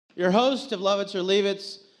Your host of Lovitz or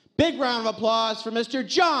Leavitz, big round of applause for Mr.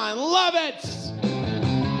 John Lovitz.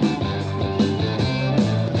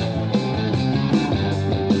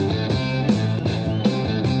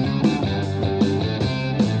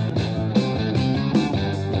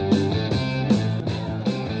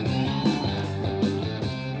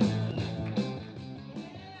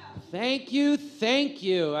 Thank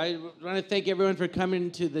you. I want to thank everyone for coming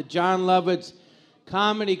to the John Lovitz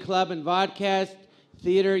Comedy Club and Vodcast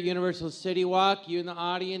Theater, Universal City Walk. You in the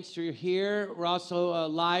audience, you're here. We're also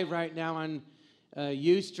live right now on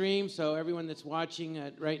Ustream, so everyone that's watching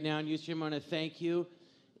right now on Ustream, I want to thank you.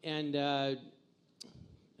 And I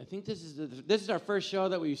think this is our first show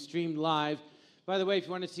that we've streamed live. By the way, if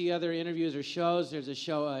you want to see other interviews or shows, there's a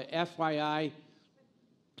show, FYI,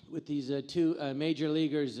 with these two major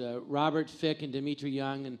leaguers, Robert Fick and Dimitri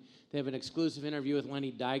Young, and they have an exclusive interview with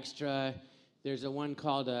Lenny Dykstra. There's a one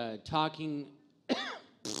called Talking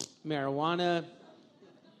Marijuana,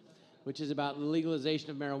 which is about the legalization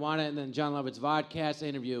of marijuana, and then John Lovitz Vodcast. I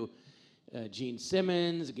interview Gene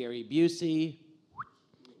Simmons, Gary Busey,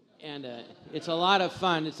 and it's a lot of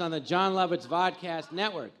fun. It's on the John Lovitz Vodcast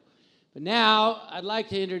Network. But now, I'd like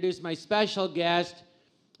to introduce my special guest.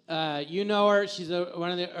 You know her. She's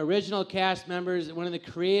one of the original cast members, one of the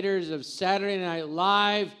creators of Saturday Night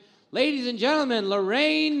Live. Ladies and gentlemen,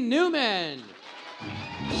 Laraine Newman.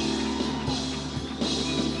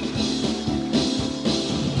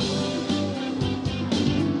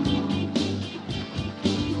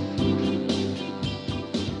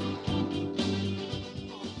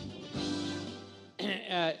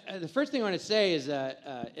 The first thing I want to say is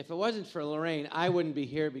if it wasn't for Laraine, I wouldn't be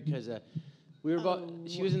here because we were both,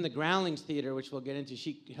 she was in the Groundlings Theater, which we'll get into.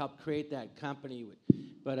 She helped create that company.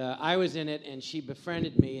 But I was in it, and she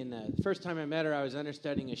befriended me. And the first time I met her, I was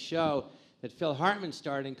understudying a show that Phil Hartman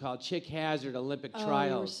starred in called Chick Hazard Olympic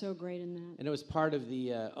Trials. Oh, you were so great in that. And it was part of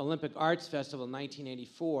the Olympic Arts Festival in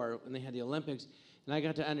 1984 when they had the Olympics. And I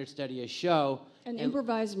got to understudy a show. An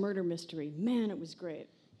improvised murder mystery. Man, it was great.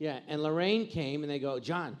 Yeah, and Laraine came, and they go,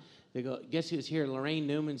 John, they go, guess who's here? Laraine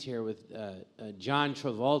Newman's here with John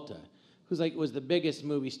Travolta, who's was the biggest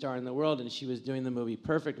movie star in the world, and she was doing the movie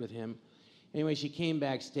Perfect with him. Anyway, she came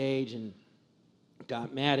backstage and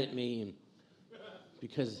got mad at me, and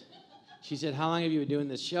because she said, how long have you been doing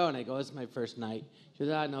this show? And I go, this is my first night. She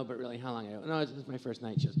goes, no, but really, how long? I go, no, this is my first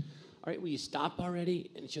night. She goes, all right, will you stop already?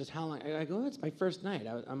 And she goes, how long? I go, it's my first night.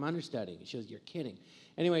 I'm understudying. She goes, you're kidding.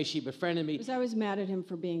 Anyway, she befriended me. Because I was mad at him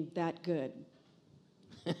for being that good.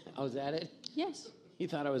 Oh, is that it? Yes. He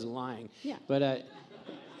thought I was lying. Yeah. But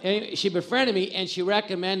anyway, she befriended me, and she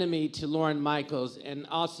recommended me to Lorne Michaels, and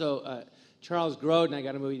also Charles Grodin. I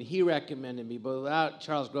got a movie, and he recommended me. But without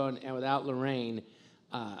Charles Grodin and without Laraine,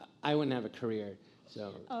 I wouldn't have a career.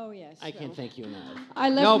 So oh, yes. I can't thank you enough. I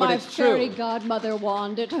left my fairy godmother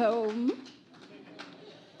wand at home.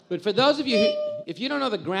 But for those of you, if you don't know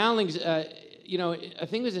the Groundlings, you know, I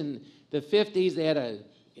think it was in the 50s, they had a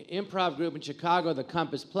improv group in Chicago, the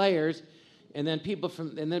Compass Players, and then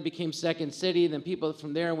then it became Second City, and then people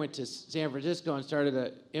from there went to San Francisco and started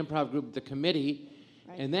an improv group, The Committee,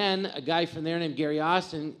 right. And then a guy from there named Gary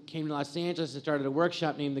Austin came to Los Angeles and started a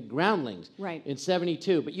workshop named The Groundlings in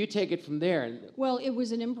 72, but you take it from there. Well, it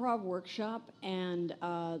was an improv workshop, and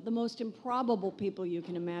the most improbable people you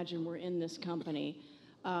can imagine were in this company.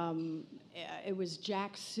 It was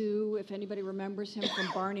Jack Sue, if anybody remembers him from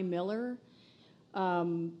Barney Miller.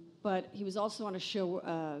 But he was also on a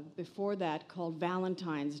show before that called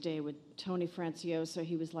Valentine's Day with Tony Francioso.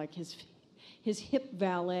 He was like his hip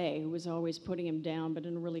valet who was always putting him down, but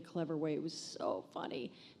in a really clever way. It was so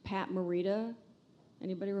funny. Pat Morita,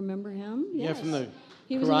 anybody remember him? Yeah, yes. From the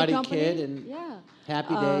he was Karate in the Kid and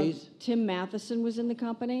Happy Days. Tim Matheson was in the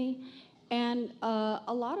company. And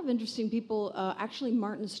a lot of interesting people. Actually,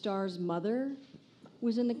 Martin Starr's mother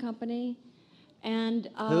was in the company. And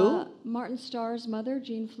who? Martin Starr's mother,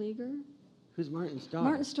 Jean Flieger. Who's Martin Starr?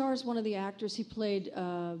 Martin Starr is one of the actors. He played,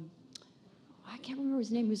 I can't remember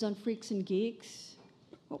his name. He was on Freaks and Geeks.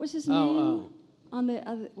 What was his name? On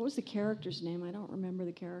the what was the character's name? I don't remember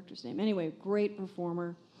the character's name. Anyway, great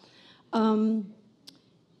performer. And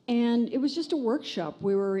it was just a workshop.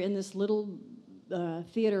 We were in this little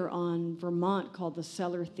theater on Vermont called the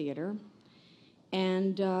Cellar Theater.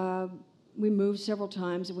 And we moved several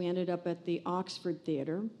times, and we ended up at the Oxford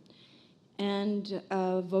Theater and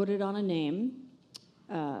voted on a name.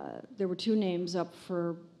 There were two names up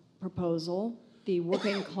for proposal, the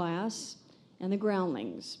Working Class and the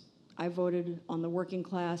Groundlings. I voted on the Working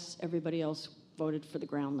Class. Everybody else voted for the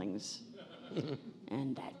Groundlings.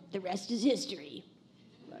 And the rest is history.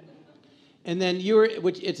 And then you were,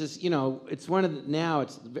 which it's one of the, now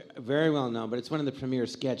it's very well known, but it's one of the premier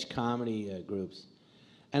sketch comedy groups.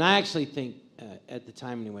 And I actually think, at the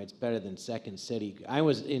time anyway, it's better than Second City. I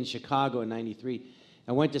was in Chicago in '93.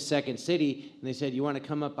 I went to Second City, and they said, "You want to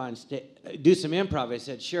come up on stage, do some improv?" I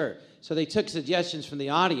said, "Sure." So they took suggestions from the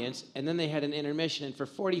audience, and then they had an intermission. And for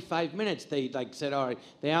 45 minutes, they said, "All right."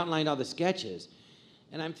 They outlined all the sketches,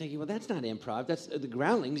 and I'm thinking, well, that's not improv. That's the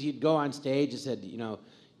Groundlings. You'd go on stage and said,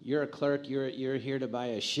 "You're a clerk. You're here to buy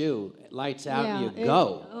a shoe." Lights out, and you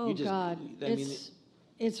go. Oh God,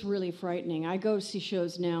 it's really frightening. I go see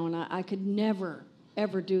shows now, and I could never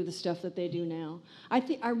ever do the stuff that they do now.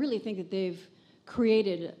 I really think that they've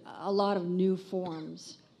created a lot of new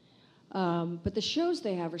forms. But the shows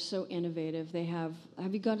they have are so innovative. Have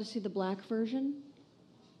you gone to see the black version?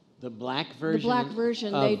 The black version? The black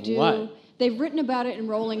version. Of they do. What? They've written about it in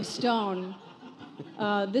Rolling Stone.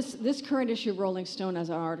 This current issue of Rolling Stone has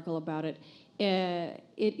an article about it. It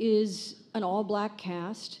is an all-black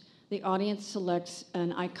cast. The audience selects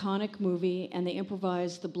an iconic movie, and they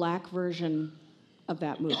improvise the black version of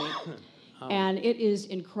that movie. Oh. And it is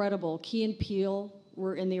incredible. Key and Peele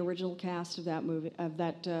were in the original cast of that movie, of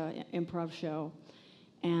that improv show,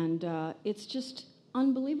 and it's just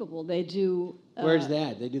unbelievable. They do. Where's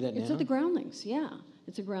that? They do that now? It's at the Groundlings. Yeah,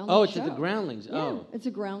 it's a Groundlings. Oh, it's show. at the Groundlings. Yeah, Oh, it's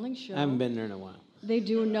a Groundlings show. I haven't been there in a while. They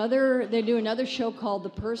do another show called The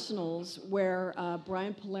Personals, where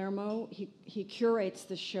Brian Palermo he curates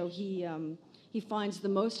the show. He finds the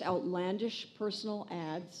most outlandish personal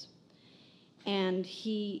ads, and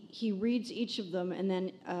he reads each of them, and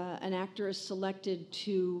then an actor is selected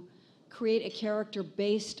to create a character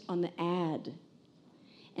based on the ad,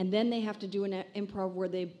 and then they have to do an improv where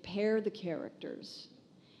they pair the characters.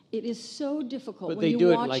 It is so difficult but when you they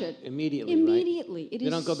watch do it like it. immediately, Immediately. right? It they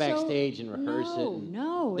is don't go backstage and rehearse it.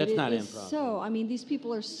 No, that's not is improv. So, I mean, these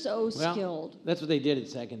people are so skilled. That's what they did at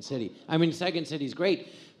Second City. I mean, Second City's great,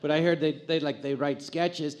 but I heard they write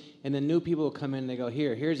sketches, and then new people will come in and they go,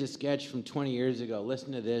 here's a sketch from 20 years ago.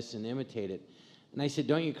 Listen to this and imitate it. And I said,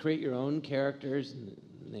 don't you create your own characters? And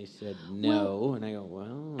they said, no. Well, and I go,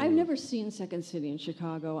 well. I've never seen Second City in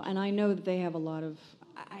Chicago, and I know that they have a lot of.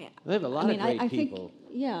 They have a lot of great people. Think,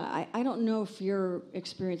 yeah, I don't know if your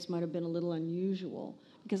experience might have been a little unusual,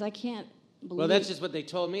 because I can't believe. Well, that's just what they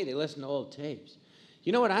told me. They listened to old tapes.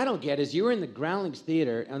 You know what I don't get is you were in the Groundlings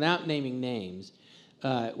Theater, without naming names,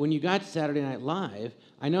 when you got Saturday Night Live.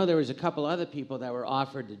 I know there was a couple other people that were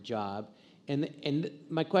offered the job, and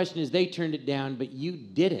my question is, they turned it down, but you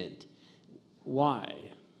didn't. Why?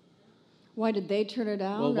 Why did they turn it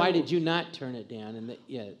down? Well, why did you not turn it down?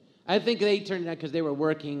 I think they turned it down because they were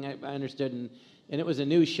working. I understood, and it was a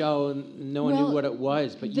new show, and no one knew what it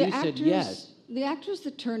was. But you said yes. The actors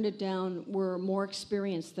that turned it down were more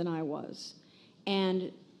experienced than I was,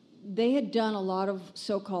 and they had done a lot of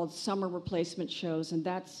so-called summer replacement shows, and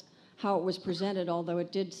that's how it was presented. Although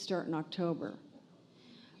it did start in October,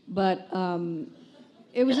 but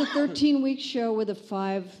it was a 13-week show with a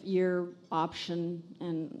 5-year option,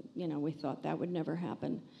 and we thought that would never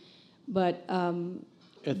happen, but.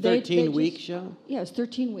 A 13-week show? Yeah, it was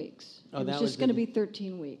 13 weeks. Oh, it was just going to be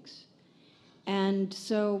 13 weeks. And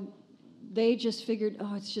so they just figured,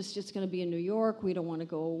 it's going to be in New York. We don't want to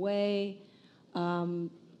go away.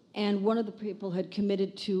 And one of the people had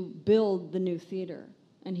committed to build the new theater,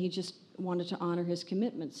 and he just wanted to honor his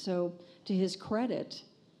commitment. So to his credit,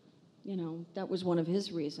 that was one of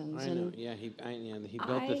his reasons. I know. Yeah, he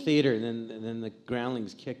built the theater, and then the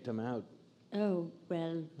Groundlings kicked him out. Oh,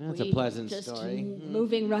 well, that's a pleasant story.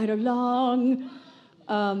 Moving right along.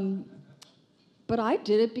 But I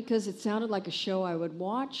did it because it sounded like a show I would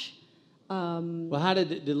watch. Well, how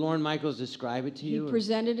did Lorne Michaels describe it to you? He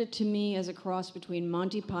presented it to me as a cross between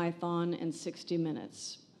Monty Python and 60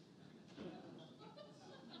 Minutes.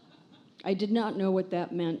 I did not know what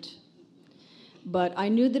that meant. But I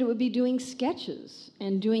knew that it would be doing sketches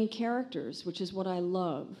and doing characters, which is what I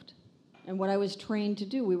loved. And what I was trained to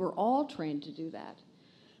do. We were all trained to do that.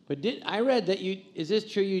 But I read that is this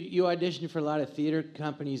true, you auditioned for a lot of theater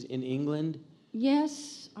companies in England?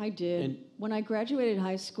 Yes, I did. When I graduated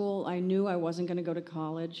high school, I knew I wasn't going to go to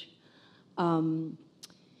college. And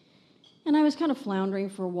I was kind of floundering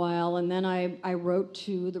for a while, and then I wrote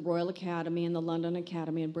to the Royal Academy and the London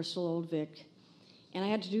Academy in Bristol Old Vic. And I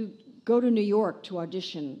had to go to New York to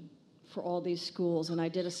audition for all these schools, and I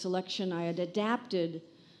did a selection. I had adapted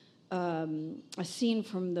a scene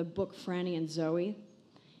from the book Franny and Zoe,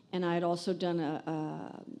 and I had also done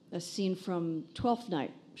a scene from Twelfth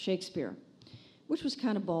Night, Shakespeare, which was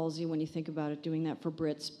kind of ballsy when you think about it, doing that for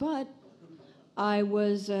Brits. But I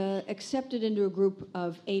was accepted into a group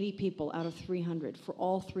of 80 people out of 300 for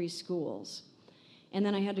all 3 schools. And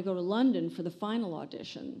then I had to go to London for the final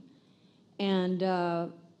audition. And,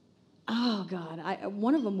 oh, God,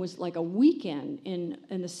 one of them was like a weekend in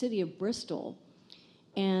the city of Bristol.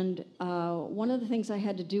 And one of the things I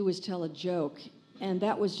had to do was tell a joke. And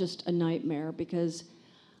that was just a nightmare because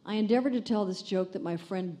I endeavored to tell this joke that my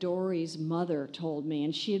friend Dory's mother told me,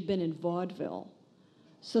 and she had been in vaudeville.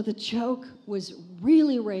 So the joke was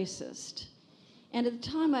really racist. And at the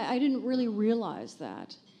time, I didn't really realize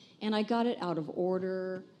that. And I got it out of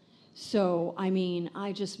order. So, I mean,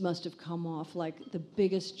 I just must have come off like the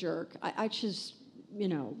biggest jerk. I just, you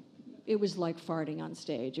know, it was like farting on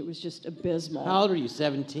stage. It was just abysmal. How old are you,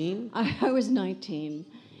 17? I was 19.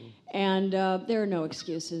 And there are no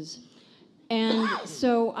excuses. And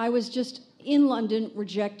so I was just in London,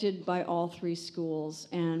 rejected by all 3 schools,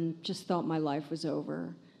 and just thought my life was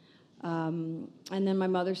over. And then my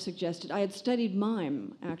mother suggested, I had studied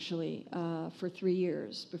mime, actually, for 3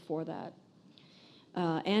 years before that,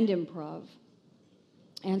 and improv.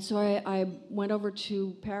 And so I went over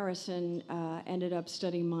to Paris and ended up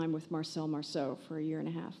studying mime with Marcel Marceau for a year and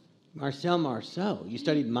a half. Marcel Marceau? You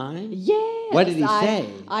studied mime? Yes. What did he say?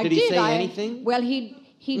 I did he say anything? Well,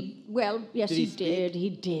 yes, he did. He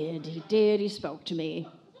did. He spoke to me.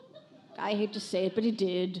 I hate to say it, but he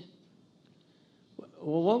did.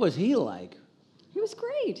 Well, what was he like? He was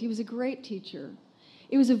great. He was a great teacher.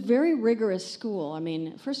 It was a very rigorous school. I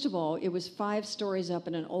mean, first of all, it was 5 stories up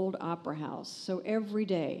in an old opera house. So every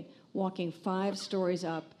day, walking 5 stories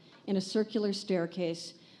up in a circular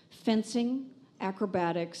staircase, fencing,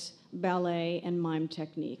 acrobatics, ballet, and mime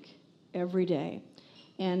technique every day.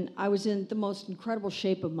 And I was in the most incredible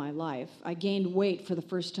shape of my life. I gained weight for the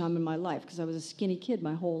first time in my life because I was a skinny kid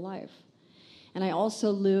my whole life. And I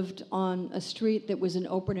also lived on a street that was an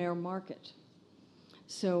open-air market.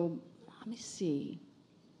 So, let me see.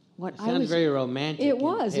 It sounds very romantic. It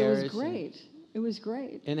was. It was Paris great. It was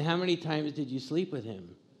great. And how many times did you sleep with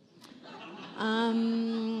him?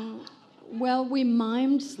 Well, we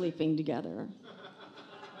mimed sleeping together.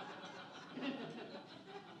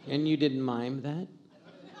 And you didn't mime that?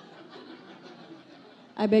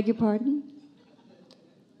 I beg your pardon?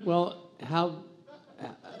 Well, how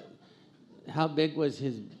big was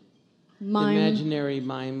his Mime. imaginary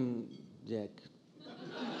mime dick?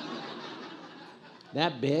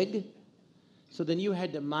 That big? So then you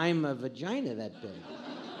had to mime a vagina that big.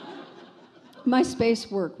 My space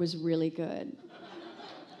work was really good.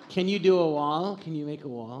 Can you do a wall? Can you make a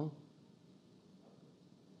wall?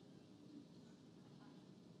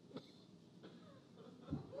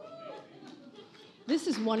 This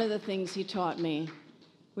is one of the things he taught me,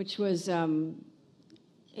 which was,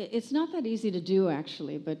 it's not that easy to do,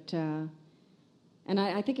 actually, but, and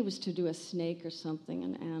I think it was to do a snake or something,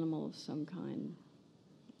 an animal of some kind.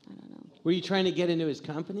 I don't know. Were you trying to get into his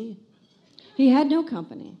company? He had no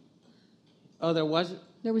company. Oh, there wasn't?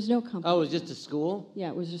 There was no company. Oh, it was just a school? Yeah,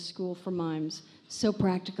 it was a school for mimes. So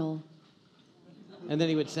practical. And then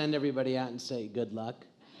he would send everybody out and say, good luck?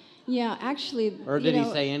 Yeah, actually. Or did he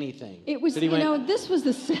say anything? It was, Did this was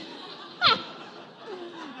the.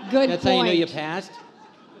 Good That's point. how you know you passed?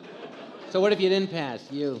 So what if you didn't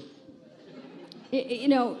pass? You?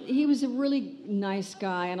 He was a really nice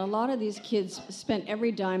guy, and a lot of these kids spent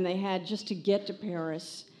every dime they had just to get to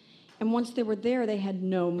Paris. And once they were there, they had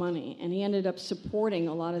no money, and he ended up supporting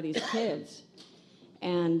a lot of these kids.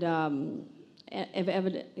 And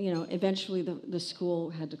eventually the school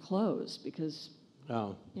had to close because.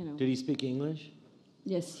 Oh. Did he speak English?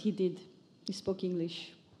 Yes, he did. He spoke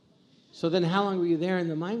English. So then how long were you there in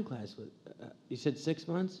the mime class? You said 6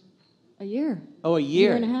 months? A year. Oh, a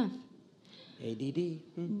year. A year and a half. ADD.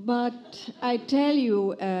 But I tell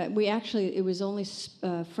you, it was only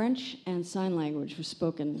French and sign language was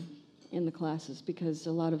spoken in the classes because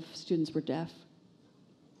a lot of students were deaf.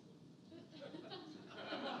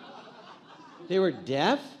 They were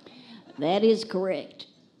deaf? That is correct.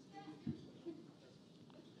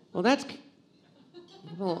 Well,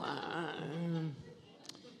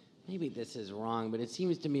 maybe this is wrong, but it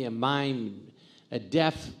seems to me a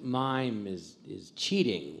deaf mime is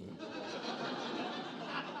cheating.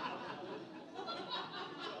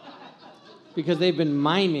 Because they've been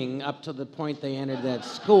miming up to the point they entered that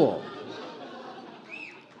school.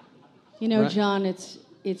 Right. John,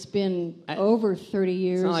 it's been over 30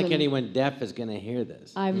 years. It's not like anyone deaf is going to hear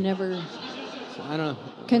this. I've never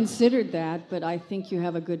considered that, but I think you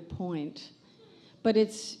have a good point. But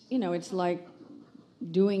it's like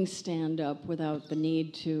doing stand-up without the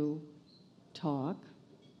need to talk.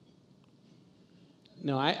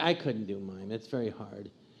 No, I couldn't do mime. It's very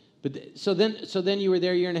hard. But so then you were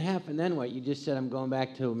there a year and a half, and then what? You just said, I'm going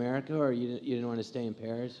back to America, or you didn't want to stay in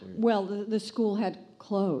Paris? Or? Well, the school had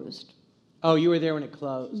closed. Oh, you were there when it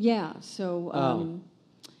closed? Yeah, so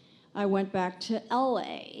I went back to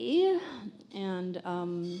LA, and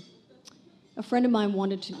a friend of mine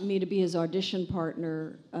wanted me to be his audition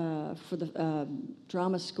partner for the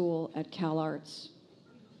drama school at Cal Arts.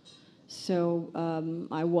 So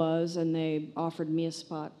I was, and they offered me a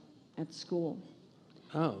spot at school.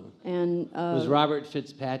 Oh. And was Robert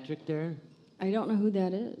Fitzpatrick there? I don't know who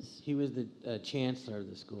that is. He was the chancellor of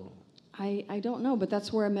the school. I don't know, but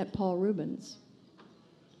that's where I met Paul Rubens.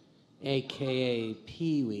 A.K.A.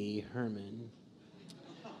 Pee Wee Herman.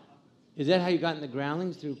 Is that how you got in the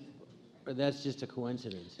Groundlings through, or that's just a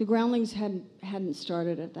coincidence? The Groundlings hadn't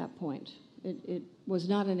started at that point. It was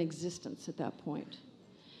not in existence at that point.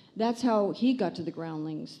 That's how he got to the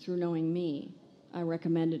Groundlings, through knowing me. I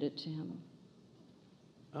recommended it to him.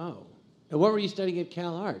 Oh. And what were you studying at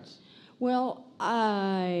Cal Arts? Well,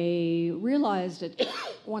 I realized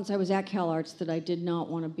once I was at Cal Arts that I did not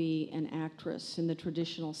want to be an actress in the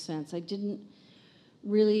traditional sense. I didn't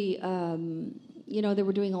really, they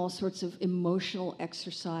were doing all sorts of emotional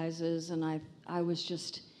exercises, and I was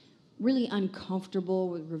just really uncomfortable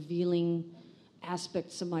with revealing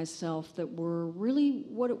aspects of myself that were really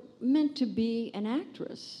what it meant to be an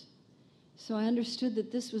actress. So I understood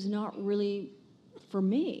that this was not really for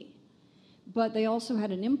me. But they also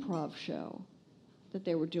had an improv show that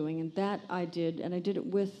they were doing, and that I did, and I did it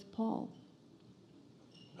with Paul.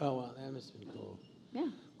 Oh, wow, that must have been cool. Yeah.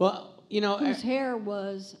 Well, whose hair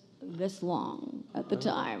was this long at the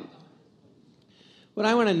time. What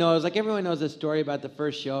I want to know is, like, everyone knows the story about the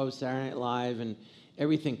first show of Saturday Night Live and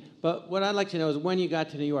everything, but what I'd like to know is when you got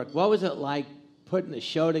to New York, what was it like putting the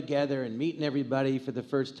show together and meeting everybody for the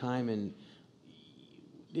first time, and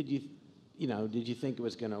did you think it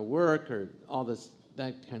was going to work, or all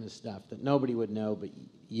that kind of stuff that nobody would know but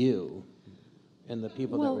you and the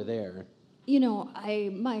people that were there?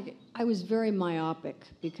 I was very myopic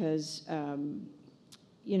because, I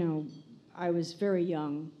was very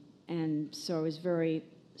young, and so I was very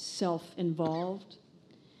self-involved.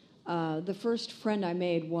 The first friend I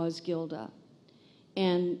made was Gilda,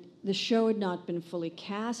 and the show had not been fully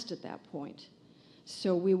cast at that point,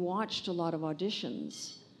 so we watched a lot of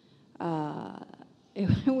auditions.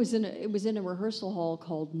 It was in a rehearsal hall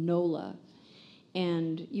called NOLA,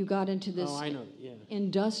 and you got into this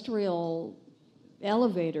industrial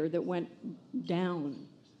elevator that went down,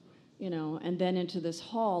 and then into this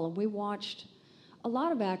hall, and we watched a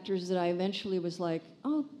lot of actors that I eventually was like,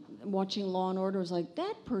 oh, watching Law and Order was like,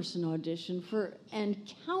 that person auditioned for, and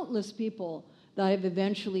countless people that I've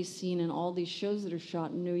eventually seen in all these shows that are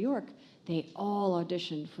shot in New York, they all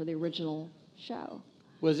auditioned for the original show.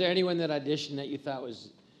 Was there anyone that auditioned that you thought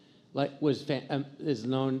is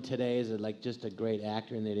known today as just a great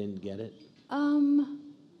actor and they didn't get it?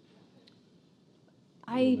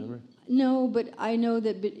 No, but I know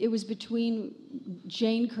that it was between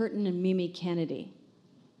Jane Curtin and Mimi Kennedy.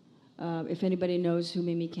 If anybody knows who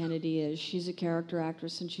Mimi Kennedy is, she's a character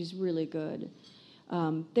actress and she's really good.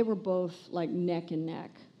 They were both like neck and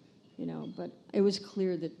neck, but it was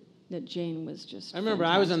clear that Jane was just. I remember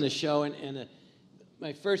fantastic. I was on the show and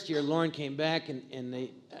my first year, Lauren came back, and I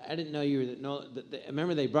didn't know you were at NOLA. I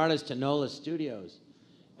remember they brought us to NOLA Studios,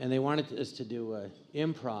 and they wanted us to do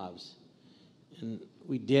improvs. And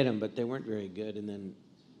we did them, but they weren't very good. And then,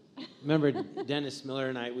 remember Dennis Miller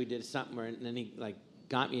and we did something, and then he,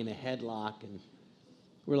 got me in a headlock, and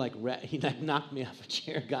we're he knocked me off a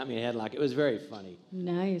chair, got me in a headlock. It was very funny.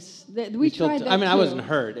 Nice. We tried that, I mean, too. I wasn't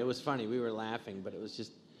hurt. It was funny. We were laughing, but it was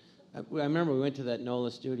just... I remember we went to that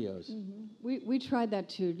NOLA Studios. Mm-hmm. We tried that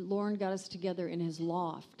too. Lauren got us together in his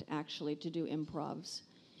loft, actually, to do improvs,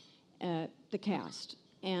 the cast.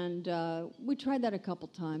 And we tried that a couple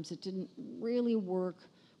times. It didn't really work.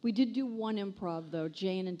 We did do one improv, though,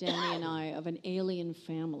 Jane and Danny and I, of an alien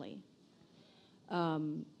family.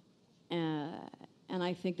 And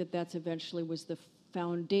I think that's eventually was the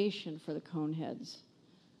foundation for the Coneheads.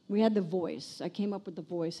 We had the voice. I came up with the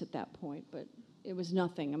voice at that point, but... it was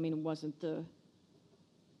nothing. I mean, it wasn't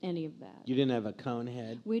any of that. You didn't have a cone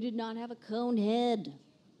head? We did not have a cone head.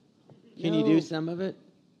 Can you do some of it?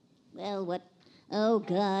 Well, what? Oh,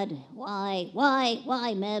 God. Why,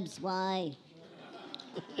 Mebs, why?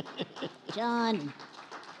 John.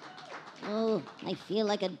 Oh, I feel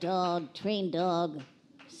like a dog, trained dog.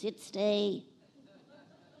 Sit, stay.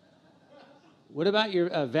 What about your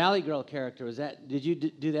Valley Girl character? Did you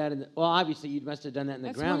do that well, obviously you must have done that in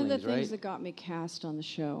the Groundlings, right? That's one of the things that got me cast on the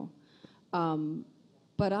show.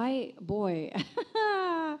 But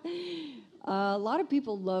A lot of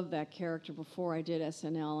people loved that character before I did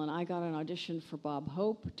SNL, and I got an audition for Bob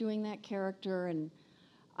Hope doing that character, and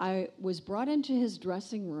I was brought into his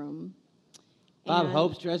dressing room. Bob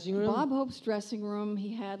Hope's dressing room? Bob Hope's dressing room.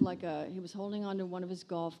 He had he was holding onto one of his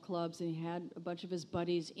golf clubs, and he had a bunch of his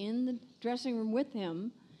buddies in the dressing room with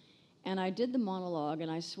him. And I did the monologue, and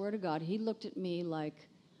I swear to God, he looked at me like,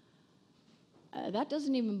 that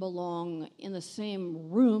doesn't even belong in the same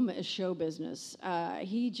room as show business.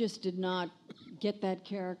 He just did not get that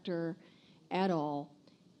character at all.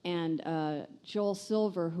 And Joel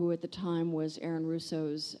Silver, who at the time was Aaron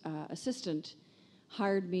Russo's assistant,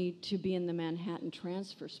 hired me to be in the Manhattan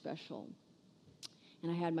Transfer special.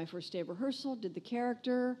 And I had my first day of rehearsal, did the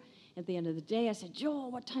character. At the end of the day, I said, Joel,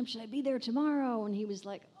 what time should I be there tomorrow? And he was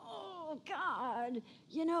like, oh, God,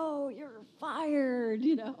 you're fired,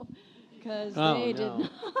 because they did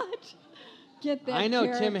not get that I know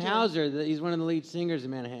character. Tim Hauser, he's one of the lead singers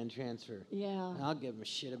in Manhattan Transfer. Yeah. I'll give him a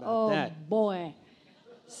shit about that. Oh, boy.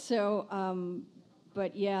 So,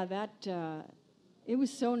 but yeah, it was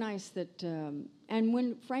so nice that, and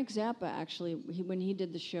when Frank Zappa actually, when he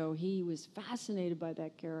did the show, he was fascinated by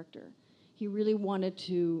that character. He really wanted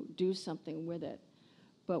to do something with it,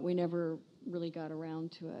 but we never really got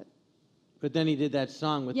around to it. But then he did that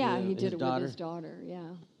song with he his did it daughter. with his daughter, yeah.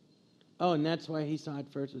 Oh, and that's why he saw it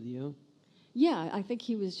first with you? Yeah, I think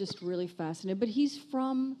he was just really fascinated. But he's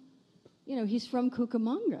from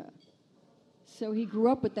Cucamonga. So he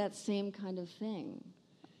grew up with that same kind of thing.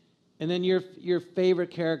 And then your favorite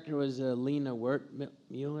character was Lena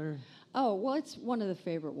Wertmuller? Oh, well, it's one of the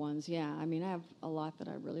favorite ones, yeah. I mean, I have a lot that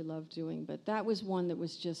I really love doing, but that was one that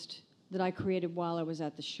was just, that I created while I was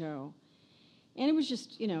at the show. And it was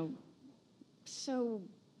just, so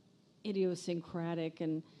idiosyncratic,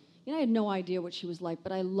 and I had no idea what she was like,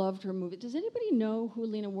 but I loved her movie. Does anybody know who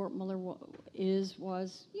Lena Wertmuller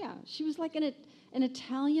was? Yeah, she was like an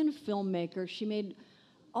Italian filmmaker. She made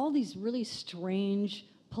all these really strange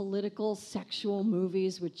political, sexual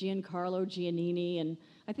movies with Giancarlo Giannini, and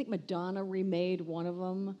I think Madonna remade one of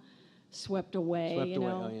them, Swept Away,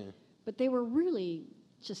 Oh, yeah. But they were really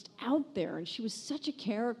just out there, and she was such a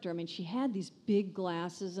character. I mean, she had these big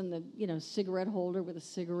glasses and the, cigarette holder with a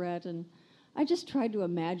cigarette, and I just tried to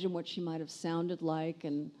imagine what she might have sounded like,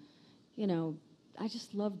 and, I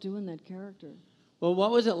just loved doing that character. Well,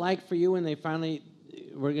 what was it like for you when they finally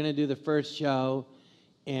were going to do the first show,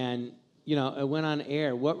 and it went on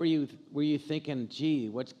air? What were you thinking? Gee,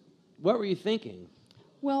 what were you thinking?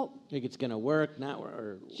 Well, think it's going to work, not work,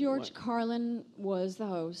 or George what? Carlin was the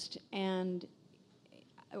host, and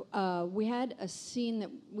we had a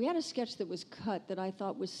sketch that was cut that I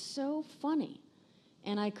thought was so funny,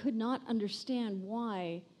 and I could not understand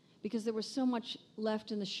why, because there was so much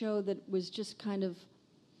left in the show that was just kind of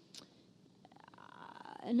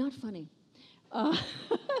not funny.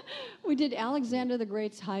 We did Alexander the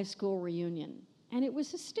Great's high school reunion, and it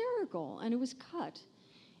was hysterical, and it was cut.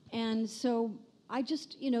 And so I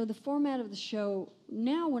just, the format of the show,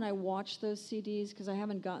 now when I watch those CDs, because I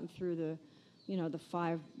haven't gotten through the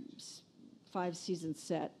five season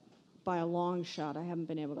set by a long shot, I haven't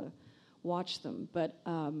been able to watch them, but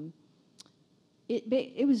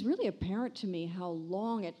it was really apparent to me how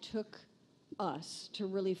long it took us to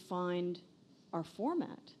really find our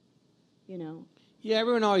format, Yeah,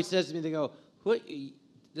 everyone always says to me, they go,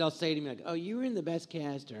 they'll say to me, like, oh, you were in the best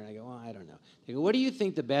cast, and I go, well, I don't know. They go, what do you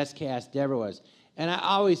think the best cast ever was? And I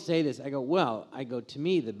always say this, I go, to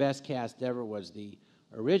me, the best cast ever was the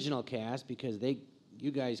original cast, because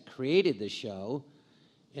you guys created the show,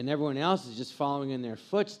 and everyone else is just following in their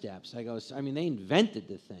footsteps. I go, they invented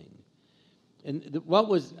the thing. And what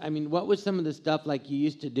was some of the stuff like you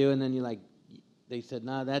used to do, and then they said,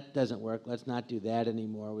 no, that doesn't work. Let's not do that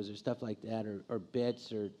anymore. Was there stuff like that, or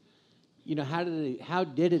bits, or how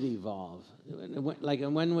did it evolve?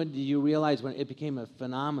 And when did you realize when it became a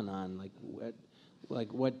phenomenon?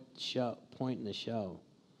 What point in the show?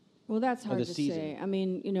 Well, that's hard to season? say.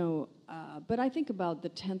 But I think about the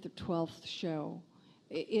 10th or 12th show,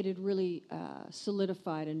 it had really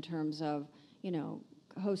solidified in terms of,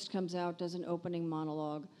 host comes out, does an opening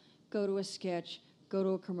monologue, go to a sketch, go to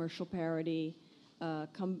a commercial parody, go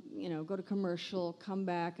to commercial, come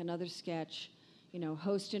back, another sketch,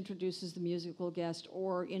 host introduces the musical guest,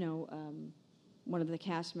 or, one of the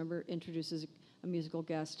cast member introduces a musical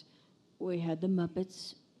guest. We had the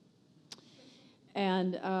Muppets.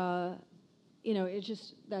 And,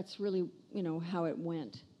 that's really, how it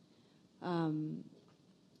went. And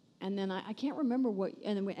then I can't remember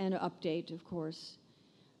and an update, of course.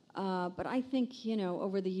 But I think,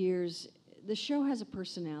 over the years, the show has a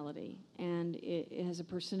personality, and it has a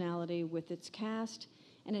personality with its cast,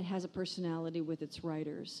 and it has a personality with its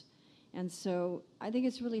writers. And so I think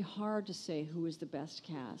it's really hard to say who is the best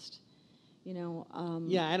cast. You know.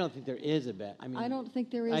 Yeah, I don't think there is a bet. I mean, I don't think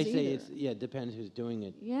there is I say either. it depends who's doing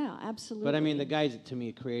it. Yeah, absolutely. But I mean, the guys that to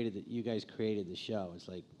me created it. You guys created the show. It's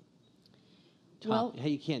like, Well,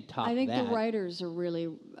 you can't top that. I think the writers are really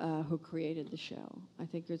who created the show. I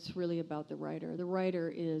think it's really about the writer. The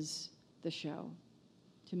writer is the show,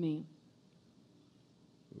 to me.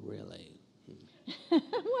 Really?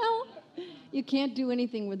 Well, you can't do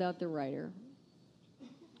anything without the writer.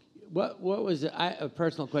 What was a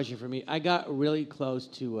personal question for me? I got really close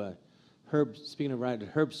to Herb. Speaking of writers,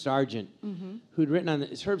 Herb Sargent, who'd written on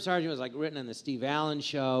Herb Sargent was like written on the Steve Allen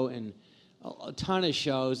Show and a ton of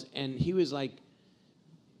shows, and he was like,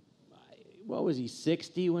 what was he,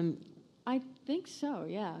 60 when? I think so.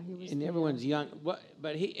 Yeah, he was. And everyone's young.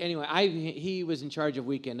 But he was in charge of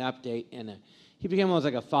Weekend Update, and he became almost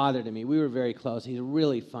like a father to me. We were very close. He's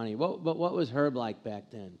really funny. But what was Herb like back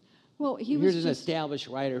then? Well, Here's an established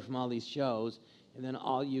writer from all these shows, and then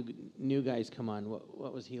all you new guys come on.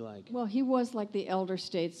 What was he like? Well, he was like the elder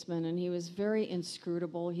statesman, and he was very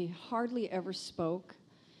inscrutable. He hardly ever spoke,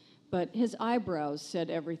 but his eyebrows said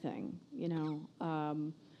everything, you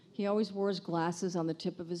know. He always wore his glasses on the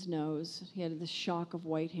tip of his nose. He had this shock of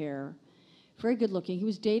white hair. Very good looking. He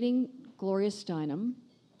was dating Gloria Steinem,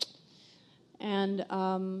 and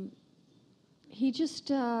he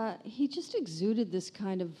just exuded this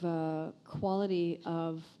kind of quality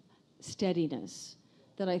of steadiness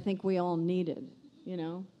that I think we all needed, you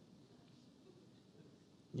know.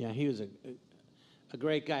 Yeah, he was a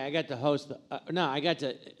great guy. I got to host I got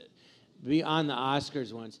to be on the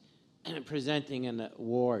Oscars once, presenting an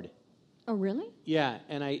award. Oh, really? Yeah,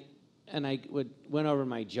 and I went over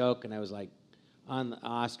my joke, and I was like, on the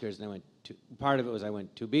Oscars, and part of it was I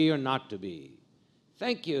went, to be or not to be.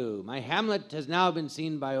 Thank you. My Hamlet has now been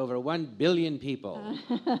seen by over 1 billion people.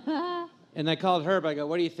 And I called Herb. I go,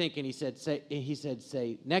 what do you think? And he said,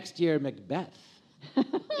 say next year Macbeth.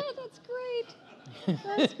 That's great.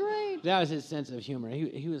 That's great. That was his sense of humor.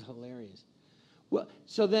 He was hilarious. Well,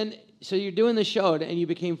 so you're doing the show, and you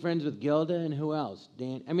became friends with Gilda, and who else?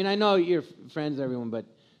 Dan. I mean, I know you're friends with everyone, but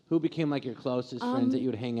who became like your closest friends that you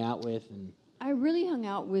would hang out with? And I really hung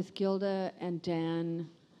out with Gilda and Dan,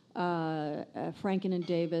 Franken and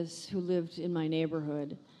Davis, who lived in my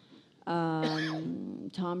neighborhood.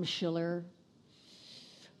 Tom Schiller.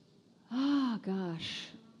 Oh, gosh.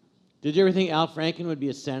 did you ever think Al Franken would be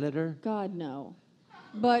a senator? God, no.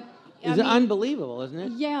 But It's unbelievable, isn't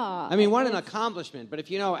it? Yeah. I mean, what an accomplishment. But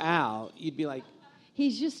if you know Al, you'd be like...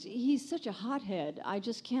 He's such a hothead. I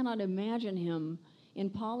just cannot imagine him in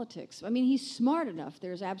politics. I mean, he's smart enough.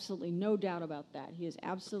 There's absolutely no doubt about that. He is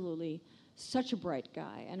absolutely such a bright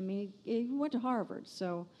guy. And I mean, he went to Harvard.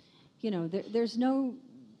 So, you know, there's no,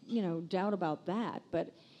 doubt about that.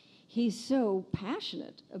 But he's so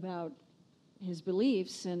passionate about his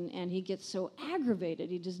beliefs, and he gets so aggravated.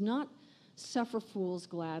 He does not suffer fools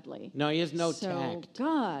gladly. No, he has no so, tact.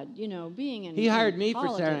 God, being in He hired me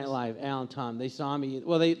politics. for Saturday Night Live, Al and Tom. They saw me.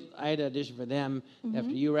 Well, I had to audition for them after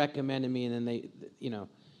you recommended me, and then they,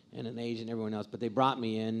 and an agent and everyone else. But they brought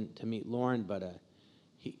me in to meet Lauren. But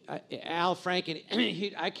Al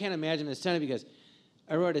Franken, I can't imagine the Senate because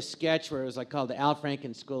I wrote a sketch where it was like called the Al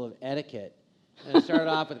Franken School of Etiquette. And it started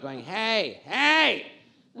off with going, hey!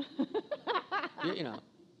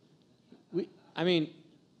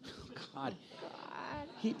 God.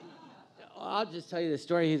 I'll just tell you the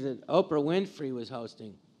story. Oprah Winfrey was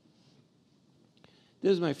hosting. This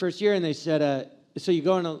was my first year, and they said, so you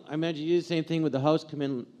go in, I imagine you do the same thing with the host, come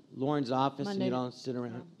in Lauren's office, Monday. and you don't sit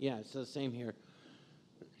around. Yeah, it's the same here.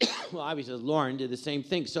 Well, obviously, Lauren did the same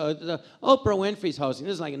thing. So the Oprah Winfrey's hosting.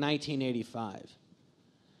 This is like in 1985.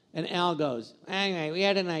 And Al goes, anyway, we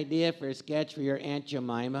had an idea for a sketch for your Aunt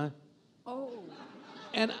Jemima. Oh.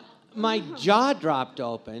 And my jaw dropped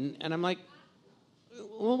open, and I'm like,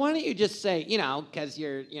 well, why don't you just say, because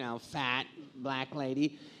you're, fat, black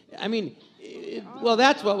lady. I mean, well,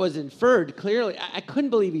 that's what was inferred, clearly. I couldn't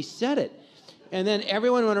believe he said it. And then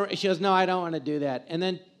everyone went around. She goes, no, I don't want to do that. And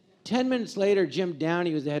then 10 minutes later, Jim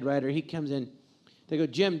Downey was the head writer. He comes in. They go,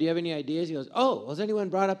 Jim, do you have any ideas? He goes, oh, has anyone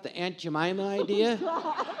brought up the Aunt Jemima idea?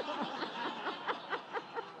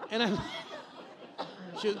 And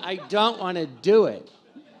she goes, I don't want to do it.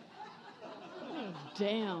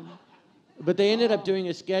 Damn. But they ended up doing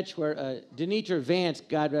a sketch where Denitra Vance,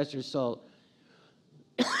 God rest her soul,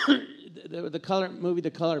 the movie The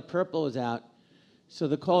Color Purple was out. So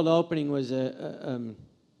the cold opening was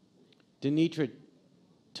Denitra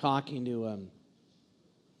talking to,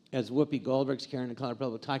 as Whoopi Goldberg's character in The Color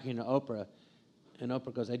Purple, talking to Oprah. And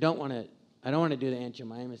Oprah goes, I don't want to I don't want to do the Aunt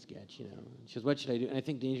Jemima sketch, you know. She goes, what should I do? And I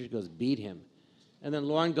think Danger goes, beat him. And then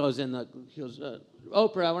Lauren goes in, he goes,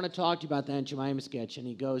 Oprah, I want to talk to you about the Aunt Jemima sketch. And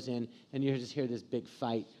he goes in, and you just hear this big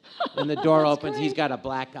fight. And the door opens, great. He's got a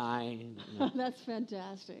black eye. And, you know, That's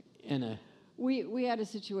fantastic. and We had a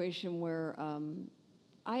situation where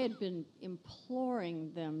I had been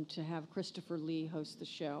imploring them to have Christopher Lee host the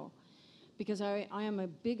show because I am a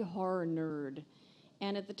big horror nerd.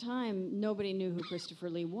 And at the time, nobody knew who Christopher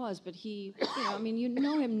Lee was, but he, you know, I mean, you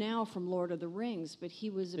know him now from Lord of the Rings, but he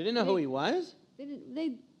was they didn't know who he was?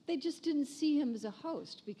 They just didn't see him as a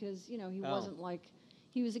host because, you know, he wasn't like,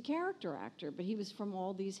 he was a character actor, but he was from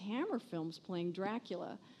all these Hammer films playing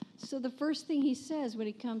Dracula. So the first thing he says when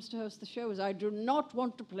he comes to host the show is, I do not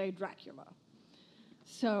want to play Dracula.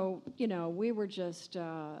 So, you know, we were just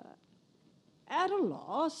at a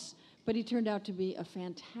loss, but he turned out to be a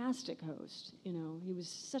fantastic host. You know, he was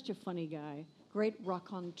such a funny guy, great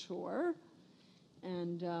raconteur,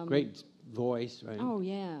 and Great voice, right? Oh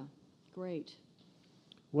yeah, great.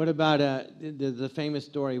 What about the famous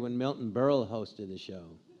story when Milton Berle hosted the show?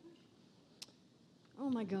 Oh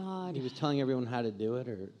my God. He was telling everyone how to do it,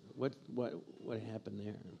 or what happened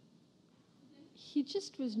there? He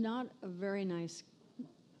just was not a very nice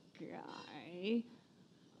guy.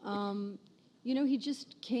 You know, he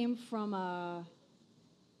just came from a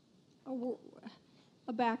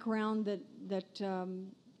background that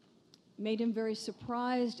made him very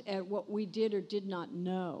surprised at what we did or did not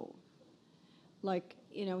know. Like,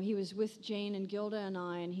 you know, he was with Jane and Gilda and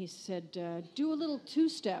I, and he said, do a little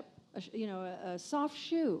two-step, a soft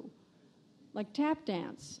shoe, like tap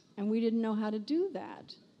dance. And we didn't know how to do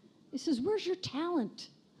that. He says, where's your talent?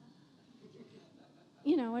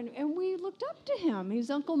 You know, and we looked up to him. He was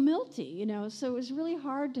Uncle Milty, you know, so it was really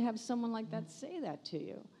hard to have someone like that say that to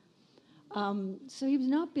you. So he was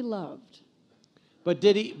not beloved.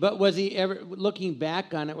 But was he ever, looking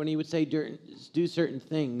back on it, when he would say do certain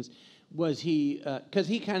things, was he, because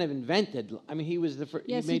he kind of invented, I mean, he was the first,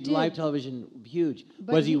 Yes, he made he did. live television huge.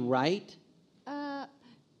 But Was he right?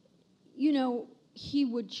 You know, he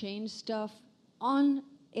would change stuff on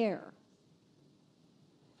air.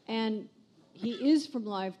 And he is from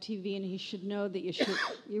live TV, and he should know that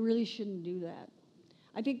you really shouldn't do that.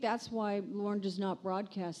 I think that's why Lauren does not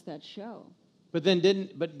broadcast that show. But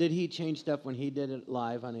did he change stuff when he did it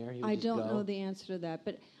live on air? He would I just don't go? know the answer to that,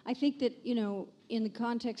 but I think that, you know, in the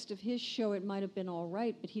context of his show, it might have been all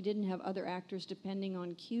right, but he didn't have other actors depending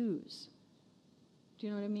on cues. Do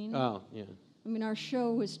you know what I mean? Oh, yeah. I mean, our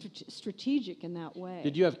show was strategic in that way.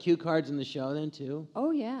 Did you have cue cards in the show then, too?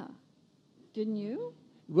 Oh, yeah. Didn't you?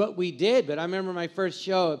 What we did, but I remember my first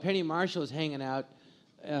show, Penny Marshall was hanging out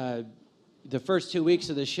the first 2 weeks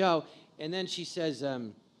of the show, and then she says,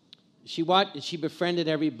 she befriended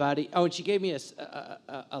everybody. Oh, and she gave me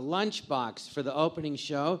a lunch box for the opening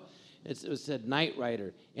show. It said Night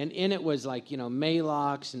Rider, and in it was like, you know,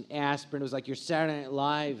 Maalox and aspirin. It was like your Saturday Night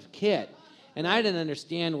Live kit. And I didn't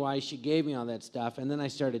understand why she gave me all that stuff, and then I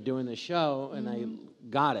started doing the show, and I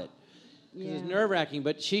got it. Yeah. It was nerve-wracking,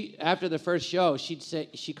 but after the first show,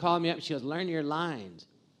 she called me up, and she goes, learn your lines.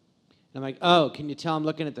 And I'm like, oh, can you tell I'm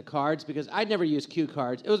looking at the cards? Because I'd never used cue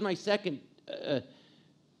cards. It was my second,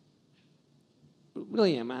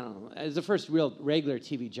 William, I don't know. It was the first real regular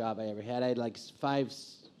TV job I ever had. I had like 5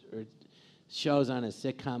 shows on a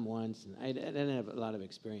sitcom once, and I didn't have a lot of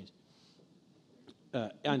experience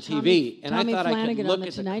on TV. And Tommy I thought Flanagan I could on look The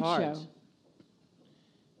at the Tonight cards. Show.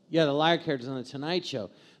 Yeah, the liar characters on The Tonight Show.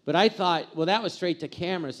 But I thought, well, that was straight to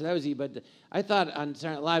camera, so that was easy. But I thought on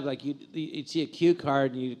Saturday Night Live, like you'd see a cue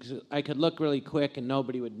card, and I could look really quick, and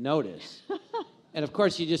nobody would notice. And of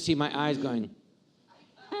course, you just see my eyes going,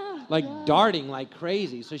 like darting like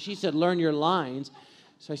crazy. So she said, learn your lines.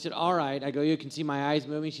 So I said, all right. I go, you can see my eyes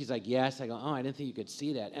moving? She's like, yes. I go, oh, I didn't think you could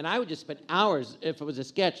see that. And I would just spend hours, if it was a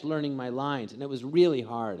sketch, learning my lines, and it was really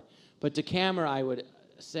hard. But to camera, I would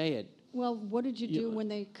say it. Well, what did you do when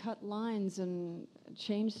they cut lines and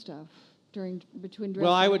changed stuff between dress?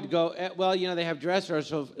 Well, I rehearsals? would go, well, you know, they have dress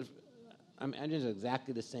rehearsals. I mean, it's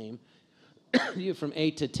exactly the same. You from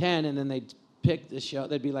 8 to 10, and then they'd pick the show.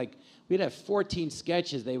 They'd be like, we'd have 14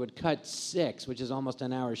 sketches. They would cut 6, which is almost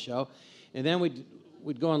an hour show. And then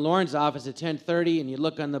we'd go in Lauren's office at 10:30, and you'd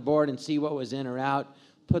look on the board and see what was in or out.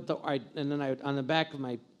 And then on the back of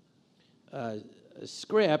my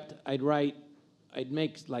script, I'd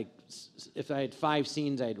make, like, if I had 5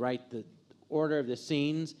 scenes, I'd write the order of the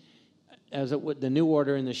scenes as the new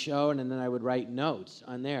order in the show, and then I would write notes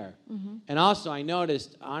on there. Mm-hmm. And also, I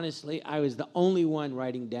noticed, honestly, I was the only one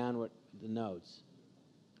writing down the notes.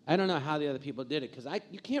 I don't know how the other people did it, because I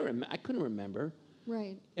couldn't remember.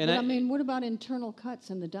 Right. And But I mean, what about internal cuts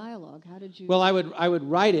in the dialogue? How did you? Well, I would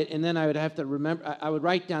write it, and then I would have to remember. I would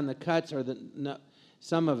write down the cuts or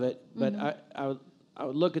some of it, but I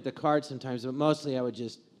would look at the cards sometimes. But mostly,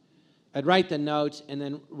 I'd write the notes, and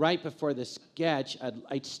then right before the sketch,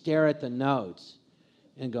 I'd stare at the notes,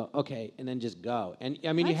 and go okay, and then just go. And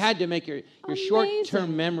I mean, you had to make your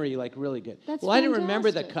short-term memory like really good. That's I didn't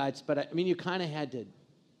remember the fantastic. cuts, but I mean, you kind of had to.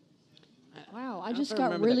 Wow, I don't just know if I got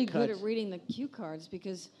remember really the good cuts. at reading the cue cards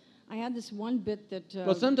because I had this one bit that.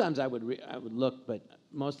 Well, sometimes I would look, but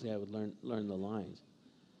mostly I would learn the lines.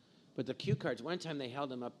 But the cue cards, one time they held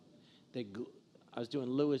them up. I was doing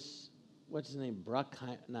Lewis, what's his name,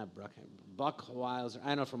 Buckwiles, I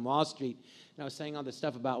don't know, from Wall Street, and I was saying all this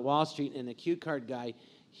stuff about Wall Street, and the cue card guy,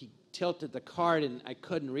 he tilted the card, and I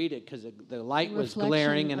couldn't read it because the light was Reflection.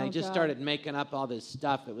 glaring, and I Oh, just God. started making up all this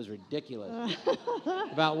stuff. It was ridiculous.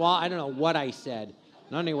 About Wall, I don't know what I said.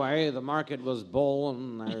 Anyway, the market was bull,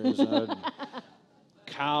 and there's a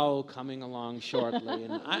cow coming along shortly,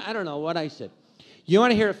 and I don't know what I said. You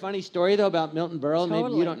want to hear a funny story, though, about Milton Berle? Maybe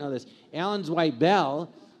Totally. you don't know this. Alan Dwight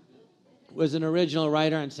Bell was an original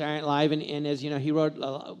writer on Saturday Night Live, and as you know, he wrote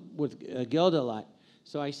with Gilda a lot.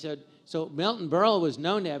 So I said, so Milton Berle was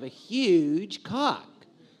known to have a huge cock.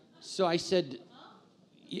 So I said,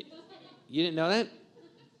 you didn't know that?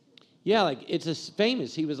 Yeah, like it's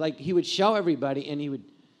famous. He was like, he would show everybody, and he would,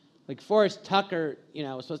 like Forrest Tucker,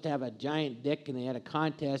 was supposed to have a giant dick, and they had a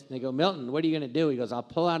contest, and they go, Milton, what are you going to do? He goes, I'll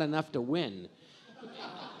pull out enough to win.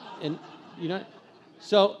 And,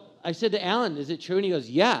 so I said to Alan, is it true? And he goes,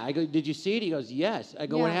 yeah. I go, did you see it? He goes, yes. I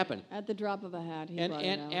go, what happened? At the drop of a hat, he And brought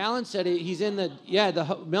it out. Alan said he's in the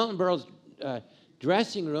Milton Berle's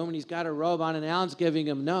dressing room, and he's got a robe on, and Alan's giving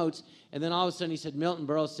him notes, and then all of a sudden he said, Milton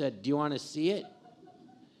Berle said, do you want to see it?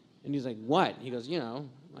 And he's like, what? He goes,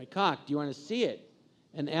 my cock, do you want to see it?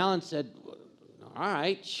 And Alan said, all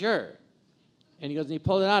right, sure. And he goes, and he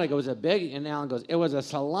pulled it out. I go, was it big? And Alan goes, it was a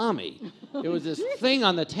salami. It was this thing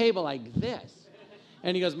on the table like this.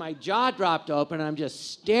 And he goes, my jaw dropped open, and I'm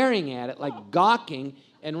just staring at it, like gawking.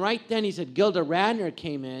 And right then he said, Gilda Radner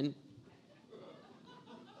came in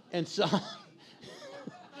and saw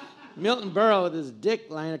Milton Berle with his dick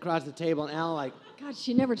lying across the table, and Alan like, God,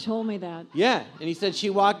 she never told me that. yeah. And he said she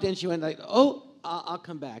walked in, she went like, oh, I'll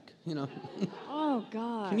come back, Oh,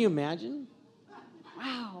 God. Can you imagine?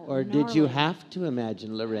 Wow. Or did you gnarly. have to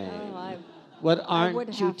imagine, Laraine? Oh, What would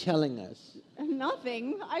aren't you have to. telling us?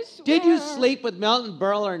 Nothing. I swear. Did you sleep with Milton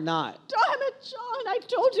Berle or not? Damn it, John. I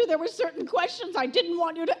told you there were certain questions I didn't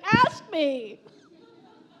want you to ask me.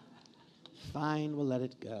 Fine, we'll let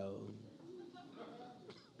it go.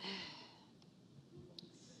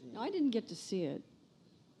 No, I didn't get to see it.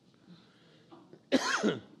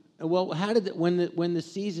 Well, how did when the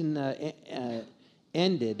season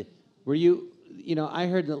ended? Were you? I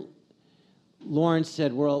heard that Lawrence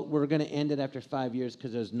said, "Well, we're going to end it after 5 years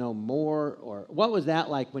because there's no more." Or what was that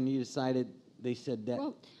like when you decided? They said that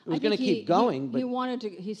Well, it was I going to think keep going, but he wanted to.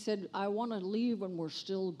 He said, "I want to leave when we're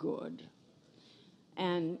still good."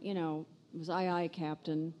 And it was aye,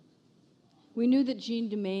 Captain. We knew that Jean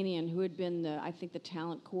Doumanian, who had been I think the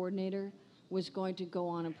talent coordinator, was going to go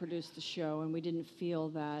on and produce the show, and we didn't feel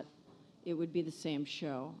that it would be the same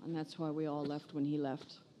show, and that's why we all left when he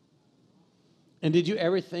left. And did you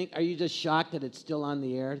ever think? Are you just shocked that it's still on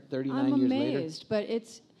the air 39 I'm years later? amazed, but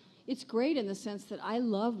it's great in the sense that I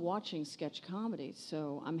love watching sketch comedy,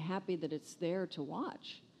 so I'm happy that it's there to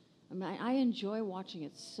watch. I mean, I enjoy watching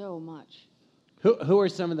it so much. Who are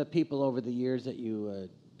some of the people over the years that you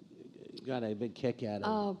got a big kick out of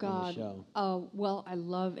Oh in the God! show? Well, I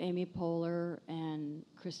love Amy Poehler and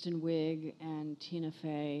Kristen Wiig and Tina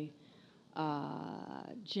Fey,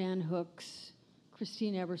 Jan Hooks,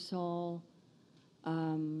 Christine Ebersole. I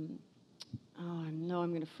know I'm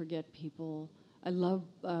going to forget people. I love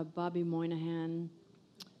Bobby Moynihan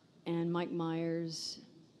and Mike Myers.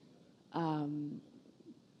 Bill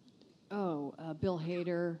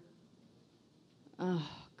Hader. Oh,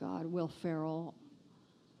 God, Will Ferrell.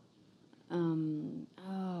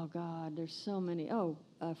 Oh, God, there's so many.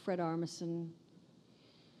 Fred Armisen.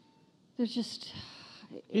 There's just...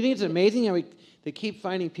 You think it's amazing how they keep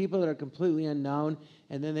finding people that are completely unknown,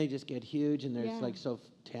 and then they just get huge, and there's like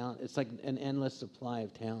talent. It's like an endless supply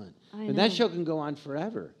of talent. I And that know. show can go on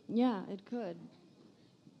forever. Yeah, it could.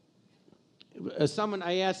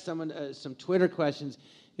 I asked someone some Twitter questions,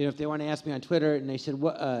 if they want to ask me on Twitter, and they said,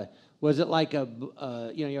 "What was it like you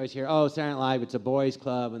always hear, oh, Saturday Night Live, it's a boys'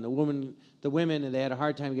 club, and the women, and they had a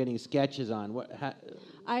hard time getting sketches on."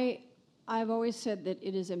 I've always said that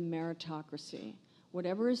it is a meritocracy.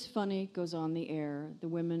 Whatever is funny goes on the air. The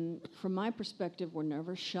women, from my perspective, were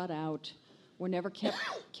never shut out. were never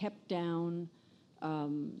kept down.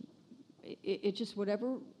 It just,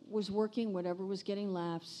 whatever was working, whatever was getting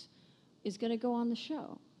laughs, is going to go on the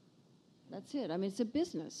show. That's it. I mean, it's a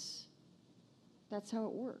business. That's how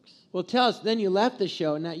it works. Well, tell us, then you left the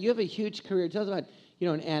show. Now, you have a huge career. Tell us about,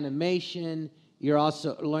 in animation. You're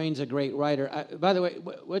also, Lorraine's a great writer. By the way,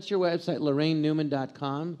 what's your website,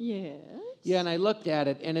 LaraineNewman.com? Yes. Yeah, and I looked at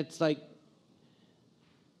it, and it's like,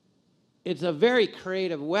 it's a very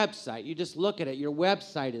creative website. You just look at it. Your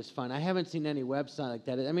website is fun. I haven't seen any website like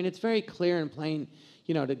that. I mean, it's very clear and plain,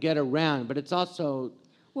 to get around, but it's also,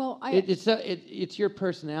 well, it's your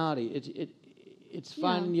personality. It's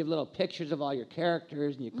fun. Yeah. You have little pictures of all your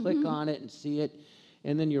characters, and you click on it and see it,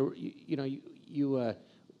 and then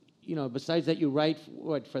besides that, you write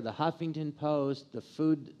for the Huffington Post, the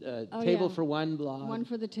food Table for One blog.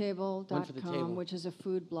 Oneforthetable.com, which is a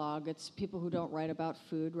food blog. It's people who don't write about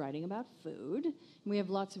food writing about food. And we have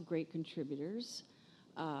lots of great contributors,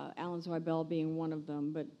 Alan Zweibel being one of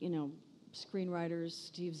them, but, screenwriters,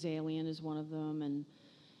 Steve Zalian is one of them, and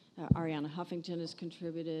Ariana Huffington has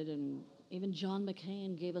contributed, and even John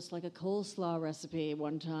McCain gave us like a coleslaw recipe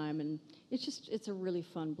one time, and it's a really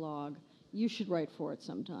fun blog. You should write for it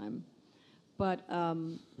sometime. But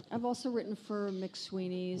I've also written for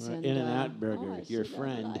McSweeney's and In-N-Out Burger, your that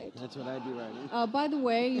friend. right. That's what I'd be writing. By the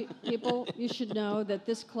way, people, you should know that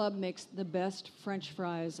this club makes the best French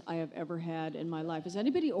fries I have ever had in my life. Has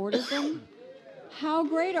anybody ordered them? How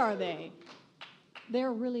great are they?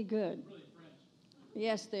 They're really good.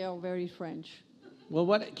 Yes, they are very French.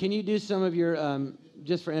 Well, can you do some of your,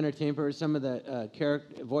 just for entertainment purposes, some of the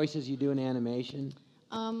character voices you do in animation?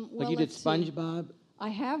 Like you did SpongeBob? I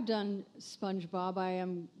have done SpongeBob. I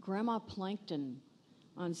am Grandma Plankton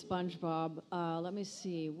on SpongeBob. Let me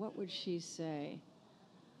see. What would she say?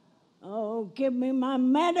 Oh, give me my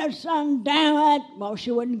medicine, damn it. Well, she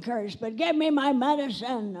wouldn't curse, but give me my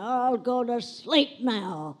medicine. I'll go to sleep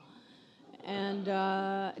now. And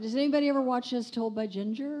does anybody ever watch As Told by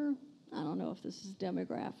Ginger? I don't know if this is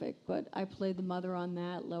demographic, but I played the mother on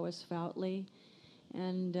that, Lois Foutley.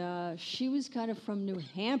 And she was kind of from New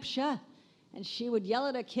Hampshire, and she would yell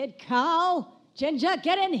at a kid, Carl, Ginger,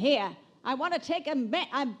 get in here. I want to take a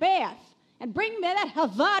bath, and bring me that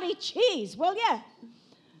Havarti cheese, will you?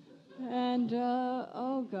 And,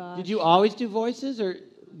 oh, gosh. Did you always do voices, or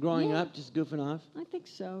growing up, just goofing off? I think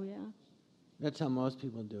so, yeah. That's how most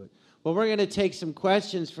people do it. Well, we're going to take some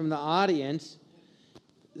questions from the audience.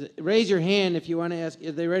 Raise your hand if you want to ask.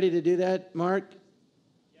 Are they ready to do that, Mark?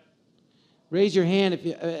 Yep. Raise your hand if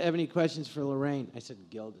you have any questions for Laraine. I said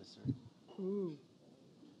Gildas. Ooh.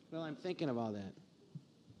 Well, I'm thinking of all that.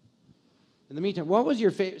 In the meantime, what was your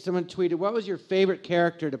favorite? Someone tweeted, what was your favorite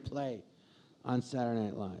character to play on Saturday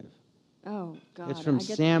Night Live? Oh, God. It's from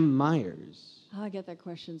Sam Myers. I get that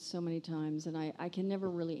question so many times, and I can never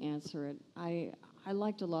really answer it. I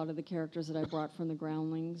liked a lot of the characters that I brought from the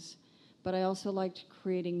Groundlings, but I also liked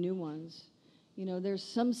creating new ones. There's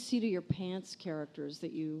some seat-of-your-pants characters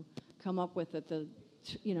that you come up with at the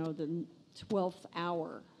 12th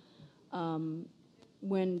hour.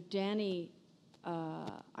 When Danny,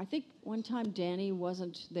 I think one time Danny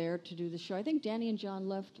wasn't there to do the show. I think Danny and John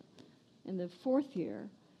left in the 4th year.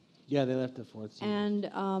 Yeah, they left the 4th season.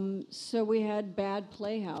 And so we had Bad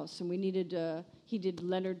Playhouse, and we needed, he did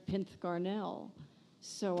Leonard Pinth Garnell.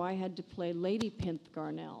 So I had to play Lady Pinth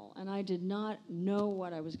Garnell, and I did not know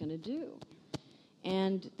what I was going to do.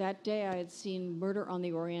 And that day I had seen Murder on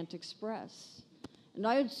the Orient Express, and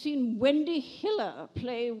I had seen Wendy Hiller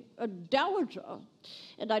play a dowager,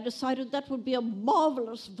 and I decided that would be a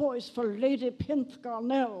marvelous voice for Lady Pinth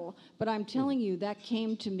Garnell. But I'm telling you, that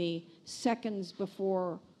came to me seconds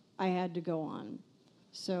before I had to go on.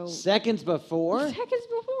 So seconds before? Seconds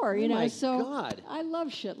before, oh my so God. I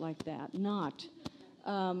love shit like that, not.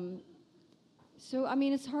 So, I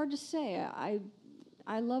mean, it's hard to say.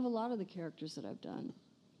 I love a lot of the characters that I've done.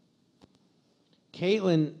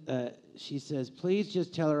 Caitlin, she says, please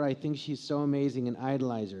just tell her I think she's so amazing and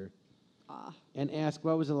idolize her. And ask,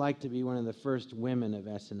 what was it like to be one of the first women of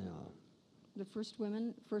SNL? The first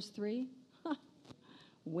women? First 3?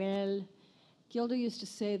 Well, Gilda used to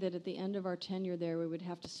say that at the end of our tenure there, we would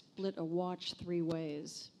have to split a watch 3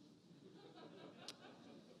 ways.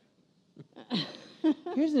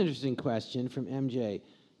 Here's an interesting question from MJ.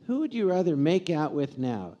 Who would you rather make out with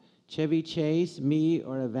now? Chevy Chase, me,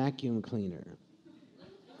 or a vacuum cleaner?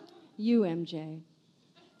 You, MJ.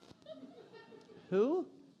 Who?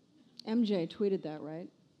 MJ tweeted that, right?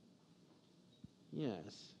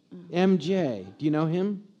 Yes. MJ. Do you know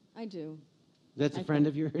him? I do. That's a friend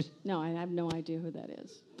of yours? No, I have no idea who that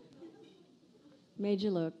is. Made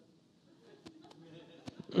you look.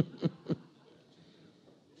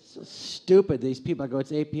 So stupid. These people, I go,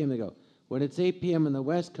 it's 8 p.m. They go, when it's 8 p.m. in the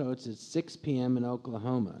West Coast, it's 6 p.m. in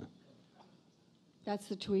Oklahoma. That's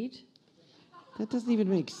the tweet? That doesn't even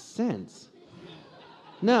make sense.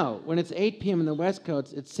 No, when it's 8 p.m. in the West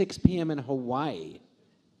Coast, it's 6 p.m. in Hawaii.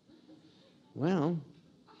 Well,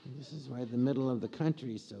 this is why the middle of the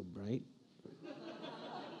country is so bright.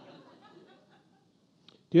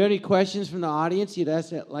 Do you have any questions from the audience you'd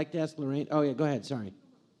like to ask Laraine? Oh, yeah, go ahead, sorry.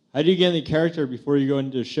 How do you get in the character before you go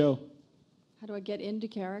into the show? How do I get into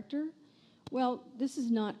character? Well, this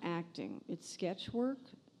is not acting. It's sketch work.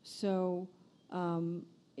 So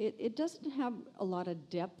it doesn't have a lot of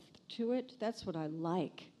depth to it. That's what I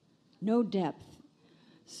like. No depth.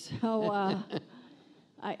 So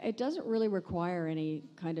it doesn't really require any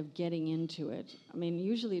kind of getting into it. I mean,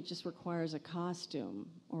 usually it just requires a costume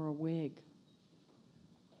or a wig.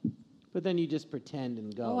 But then you just pretend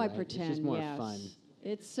and go. Oh, I right? pretend, It's just more yes. fun.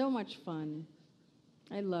 It's so much fun.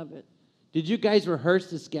 I love it. Did you guys rehearse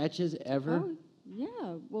the sketches ever? Oh,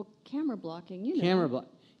 yeah. Well, camera blocking, you know. Camera block.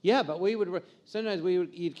 Yeah, but we would sometimes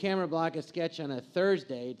you'd camera block a sketch on a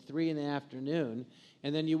Thursday at 3 in the afternoon,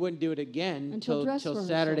 and then you wouldn't do it again Until dress rehearsal.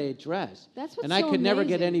 Saturday at dress. That's what's and I so could never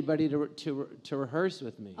get amazing. anybody to rehearse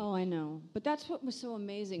with me. Oh, I know. But that's what was so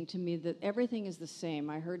amazing to me, that everything is the same.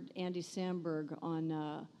 I heard Andy Samberg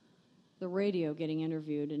on the radio getting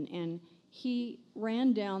interviewed, and he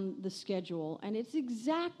ran down the schedule, and it's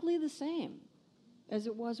exactly the same as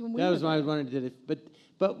it was when we That were was why I there. wanted to do it.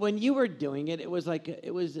 But when you were doing it, it was like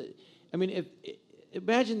I mean,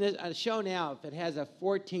 imagine this a show now. If it has a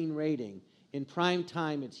 14 rating in prime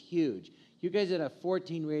time, it's huge. You guys had a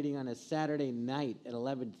 14 rating on a Saturday night at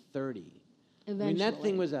 11:30. Eventually. I mean, that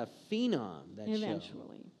thing was a phenom. That show.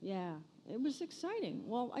 Eventually, yeah. It was exciting.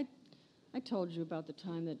 Well, I told you about the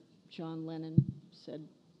time that John Lennon said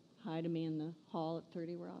hi to me in the hall at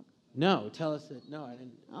 30 Rock. No, tell us that. No, I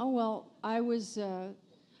didn't. Oh, well, I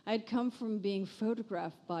had come from being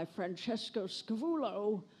photographed by Francesco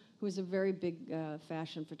Scavullo, who was a very big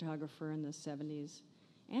fashion photographer in the 70s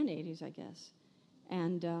and 80s, I guess.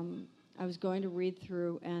 And I was going to read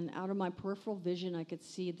through, and out of my peripheral vision, I could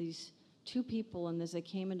see these two people, and as they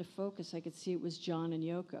came into focus, I could see it was John and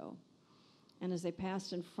Yoko. And as they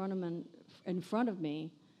passed in front of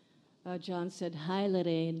me, John said, "Hi,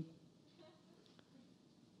 Laraine."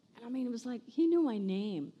 And I mean, it was like he knew my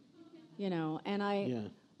name, you know. And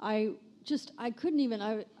I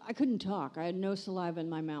couldn't talk. I had no saliva in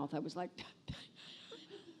my mouth. I was like,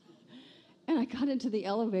 and I got into the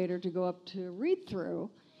elevator to go up to read through,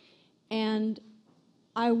 and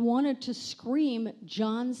I wanted to scream,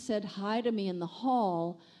 "John said hi to me in the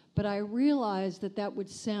hall," but I realized that would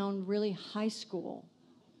sound really high school.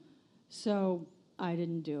 So I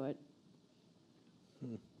didn't do it.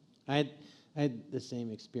 I had the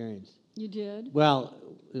same experience. You did? Well,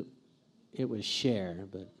 it was Cher,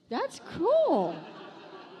 but That's cool.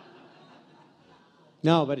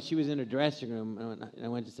 no, but she was in her dressing room, and I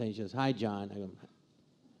went to say, she goes, "Hi, John." I go,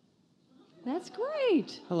 That's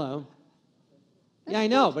great. "Hello." That's Yeah, I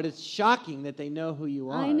know, good. but it's shocking that they know who you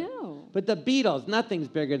are. I know. But the Beatles, nothing's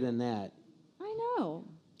bigger than that. I know.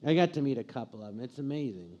 I got to meet a couple of them. It's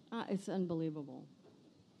amazing. It's unbelievable.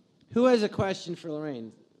 Who has a question for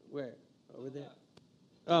Laraine? Where? Over there?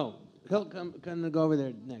 Oh, he'll come go over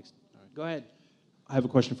there next. All right, go ahead. I have a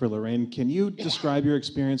question for Laraine. Can you describe your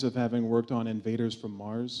experience of having worked on Invaders from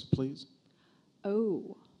Mars, please?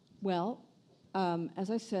 Oh, well, as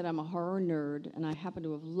I said, I'm a horror nerd, and I happen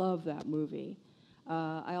to have loved that movie.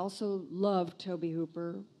 I also love Tobe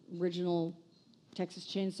Hooper, original Texas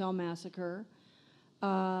Chainsaw Massacre.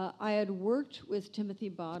 I had worked with Timothy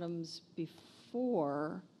Bottoms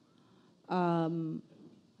before. I'm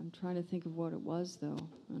trying to think of what it was, though.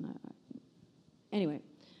 Anyway,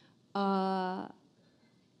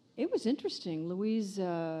 it was interesting. Louise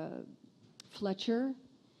Fletcher,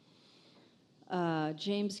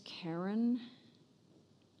 James Karen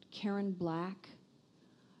Black.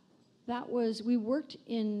 We worked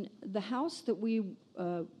in the house that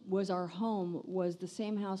was our home, was the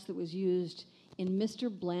same house that was used in Mr.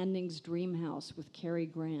 Blanding's Dream House with Cary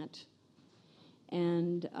Grant.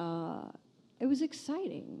 And it was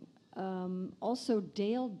exciting. Also,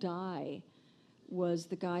 Dale Dye was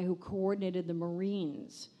the guy who coordinated the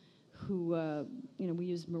Marines, who, we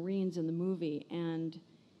used Marines in the movie, and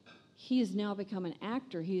he has now become an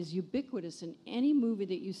actor. He is ubiquitous in any movie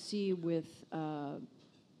that you see with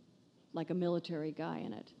like a military guy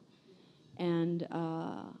in it. And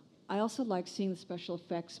I also like seeing the special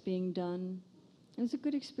effects being done. It was a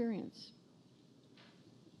good experience.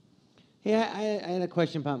 Hey, I had a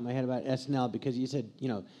question pop in my head about SNL because you said,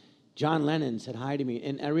 John Lennon said hi to me,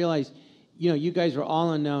 and I realized you guys were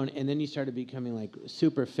all unknown, and then you started becoming like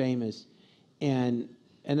super famous, and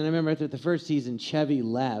then I remember after the first season, Chevy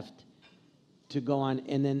left to go on,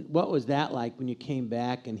 and then what was that like when you came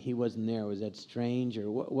back and he wasn't there? Was that strange, or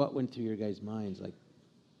what went through your guys' minds? Like,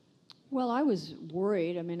 Well, I was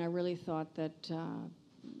worried. I mean, I really thought that,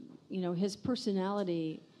 his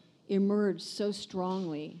personality emerged so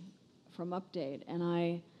strongly from Update, and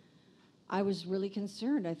I was really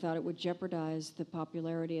concerned. I thought it would jeopardize the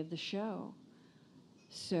popularity of the show.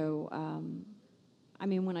 So,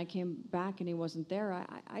 when I came back and he wasn't there,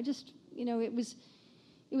 I just, it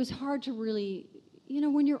was hard to really,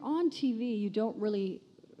 when you're on TV, you don't really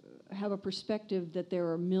have a perspective that there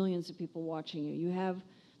are millions of people watching you. You have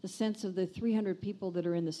the sense of the 300 people that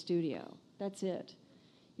are in the studio. That's it.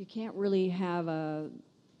 You can't really have a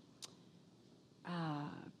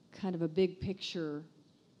kind of a big picture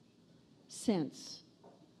sense.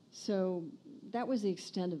 So that was the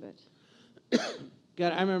extent of it.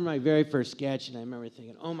 God, I remember my very first sketch, and I remember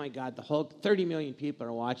thinking, oh my God, the whole 30 million people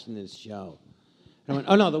are watching this show. And I went,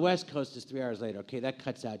 oh no, the West Coast is 3 hours later. Okay, that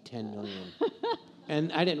cuts out 10 million.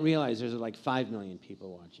 And I didn't realize there's like 5 million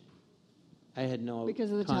people watching. I had no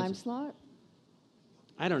Because of the time slot?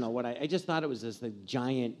 I don't know what I just thought it was this like,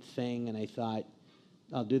 giant thing, and I thought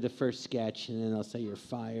I'll do the first sketch, and then I'll say you're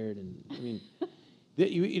fired. And I mean,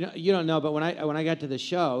 you don't know, but when I got to the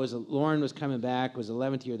show, Lauren was coming back. It was the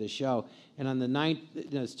 11th year of the show, and on the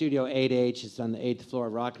 9th, Studio 8H, it's on the 8th floor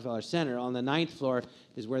of Rockefeller Center. On the 9th floor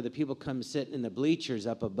is where the people come sit in the bleachers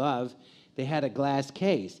up above. They had a glass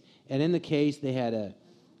case, and in the case they had a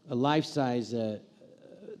life-size.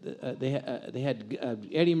 They had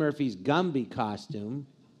Eddie Murphy's Gumby costume.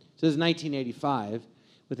 So this is 1985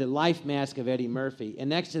 with a life mask of Eddie Murphy, and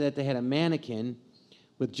next to that they had a mannequin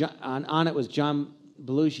with on it was John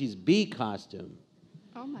Belushi's bee costume.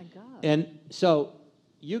 Oh my God! And so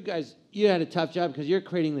you guys, you had a tough job because you're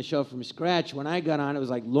creating the show from scratch. When I got on, it was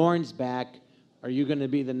like Lauren's back. Are you going to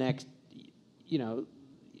be the next?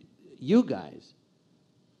 You guys.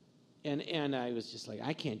 And I was just like,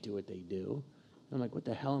 I can't do what they do. I'm like, what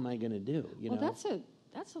the hell am I going to do? Well,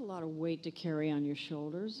 that's a lot of weight to carry on your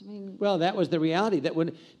shoulders. I mean, well, that was the reality. That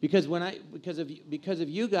because of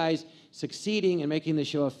you guys succeeding and making the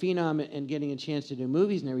show a phenom and getting a chance to do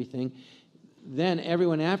movies and everything, then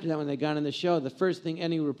everyone after that, when they got on the show, the first thing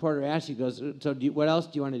any reporter asks you goes, so what else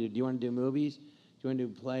do you want to do? Do you want to do movies? Do you want to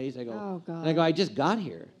do plays? I go, oh God. And I go, I just got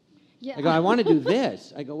here. Yeah. I go, I want to do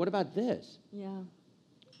this. I go, what about this? Yeah.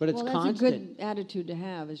 But it's that's constant. a good attitude to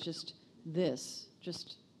have. Is just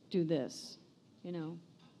do this.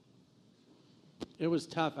 It was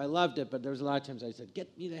tough. I loved it, but there was a lot of times I said,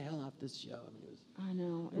 "Get me the hell off this show." I mean, I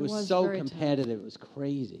know. It was so competitive. It was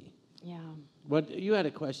crazy. Yeah. What you had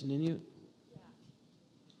a question, didn't you?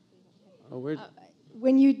 Oh, where?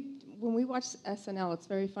 When we watch SNL, it's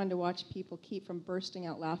very fun to watch people keep from bursting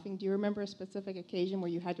out laughing. Do you remember a specific occasion where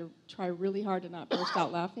you had to try really hard to not burst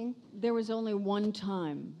out laughing? There was only one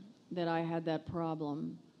time that I had that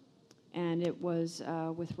problem, and it was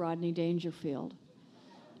with Rodney Dangerfield.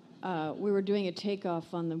 We were doing a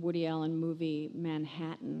takeoff on the Woody Allen movie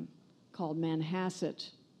Manhattan called Manhasset,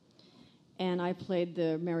 and I played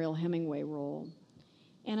the Mariel Hemingway role.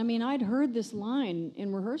 And I mean, I'd heard this line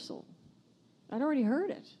in rehearsal. I'd already heard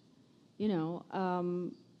it,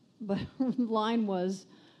 but the line was,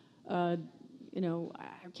 I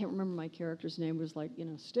can't remember my character's name. It was like,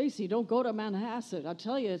 Stacy, don't go to Manhasset. I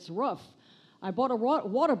tell you, it's rough. I bought a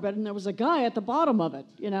waterbed and there was a guy at the bottom of it,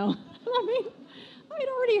 I mean, I'd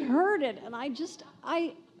already heard it, and I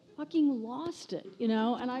fucking lost it,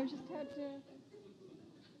 and I just had to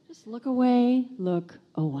just look away.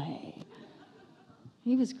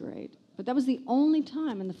 He was great. But that was the only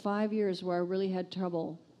time in the 5 years where I really had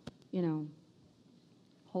trouble,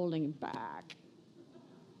 holding it back.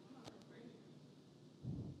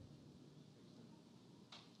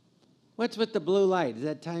 What's with the blue light? Is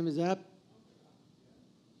that time is up?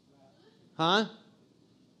 Huh?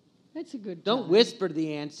 That's a good Don't time. whisper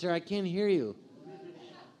the answer. I can't hear you.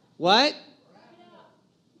 What?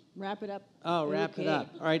 Wrap it up. Oh, wrap it Okay.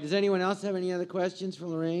 up. All right. Does anyone else have any other questions for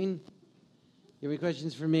Laraine? You have any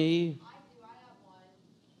questions for me? I do. I have one.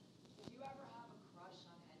 Do you ever have a crush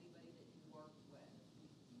on anybody that you worked with,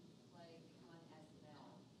 like on SNL?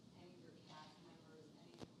 Any of your cast members,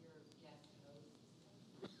 any of your guest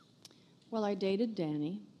hosts? Well, I dated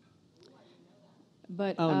Danny.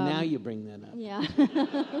 But, Oh, now you bring that up. Yeah. I was going to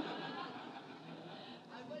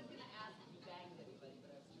ask if you banged anybody, but I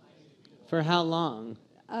was trying to. For how long?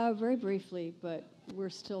 Very briefly, but we're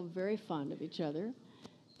still very fond of each other.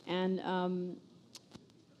 And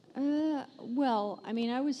Well, I mean,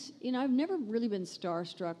 I've never really been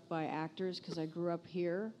starstruck by actors because I grew up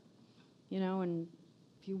here, and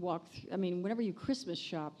if you walk, whenever you Christmas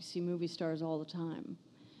shop, you see movie stars all the time,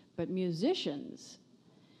 but musicians.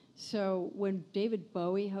 So when David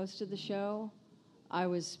Bowie hosted the show, I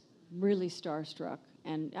was really starstruck,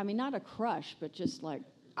 and not a crush, but just like,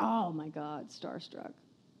 oh my God, starstruck.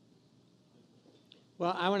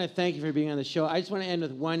 Well, I want to thank you for being on the show. I just want to end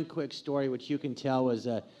with one quick story, which you can tell was,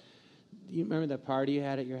 you remember the party you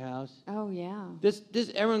had at your house? Oh, yeah. This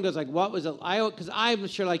everyone goes like, what was it? Because I'm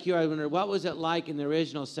sure like you, I wonder, what was it like in the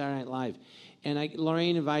original Saturday Night Live? And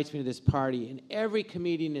Laraine invites me to this party, and every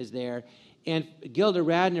comedian is there, and Gilda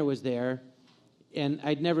Radner was there, and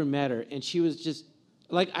I'd never met her, and she was just,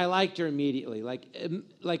 like, I liked her immediately,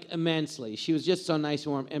 like immensely. She was just so nice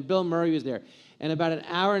and warm, and Bill Murray was there. And about an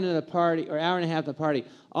hour into the party, or hour and a half into the party,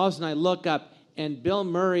 all of a sudden I look up, and Bill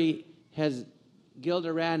Murray has Gilda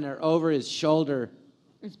Radner over his shoulder.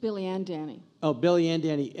 It's Billy and Danny. Oh, Billy and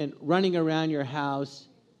Danny, and running around your house.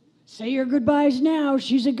 Say your goodbyes now.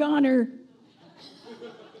 She's a goner.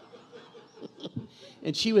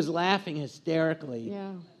 And she was laughing hysterically.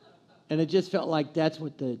 Yeah. And it just felt like that's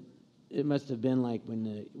what it must have been like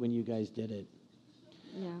when you guys did it.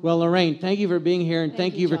 Yeah. Well, Laraine, thank you for being here, and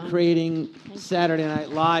thank you for John. creating Saturday Night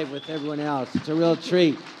Live with everyone else. It's a real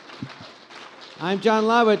treat. I'm John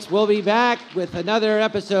Lovitz. We'll be back with another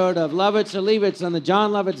episode of Lovitz or Leavitz on the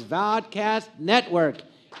John Lovitz Vodcast Network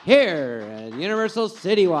here at Universal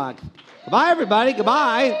City Walk. Goodbye, everybody.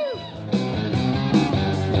 Goodbye.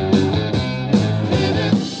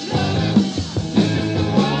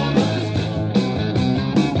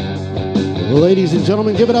 Ladies and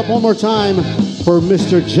gentlemen, give it up one more time for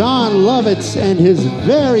Mr. John Lovitz and his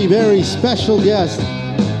very, very special guest,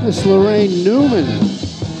 Miss Laraine Newman.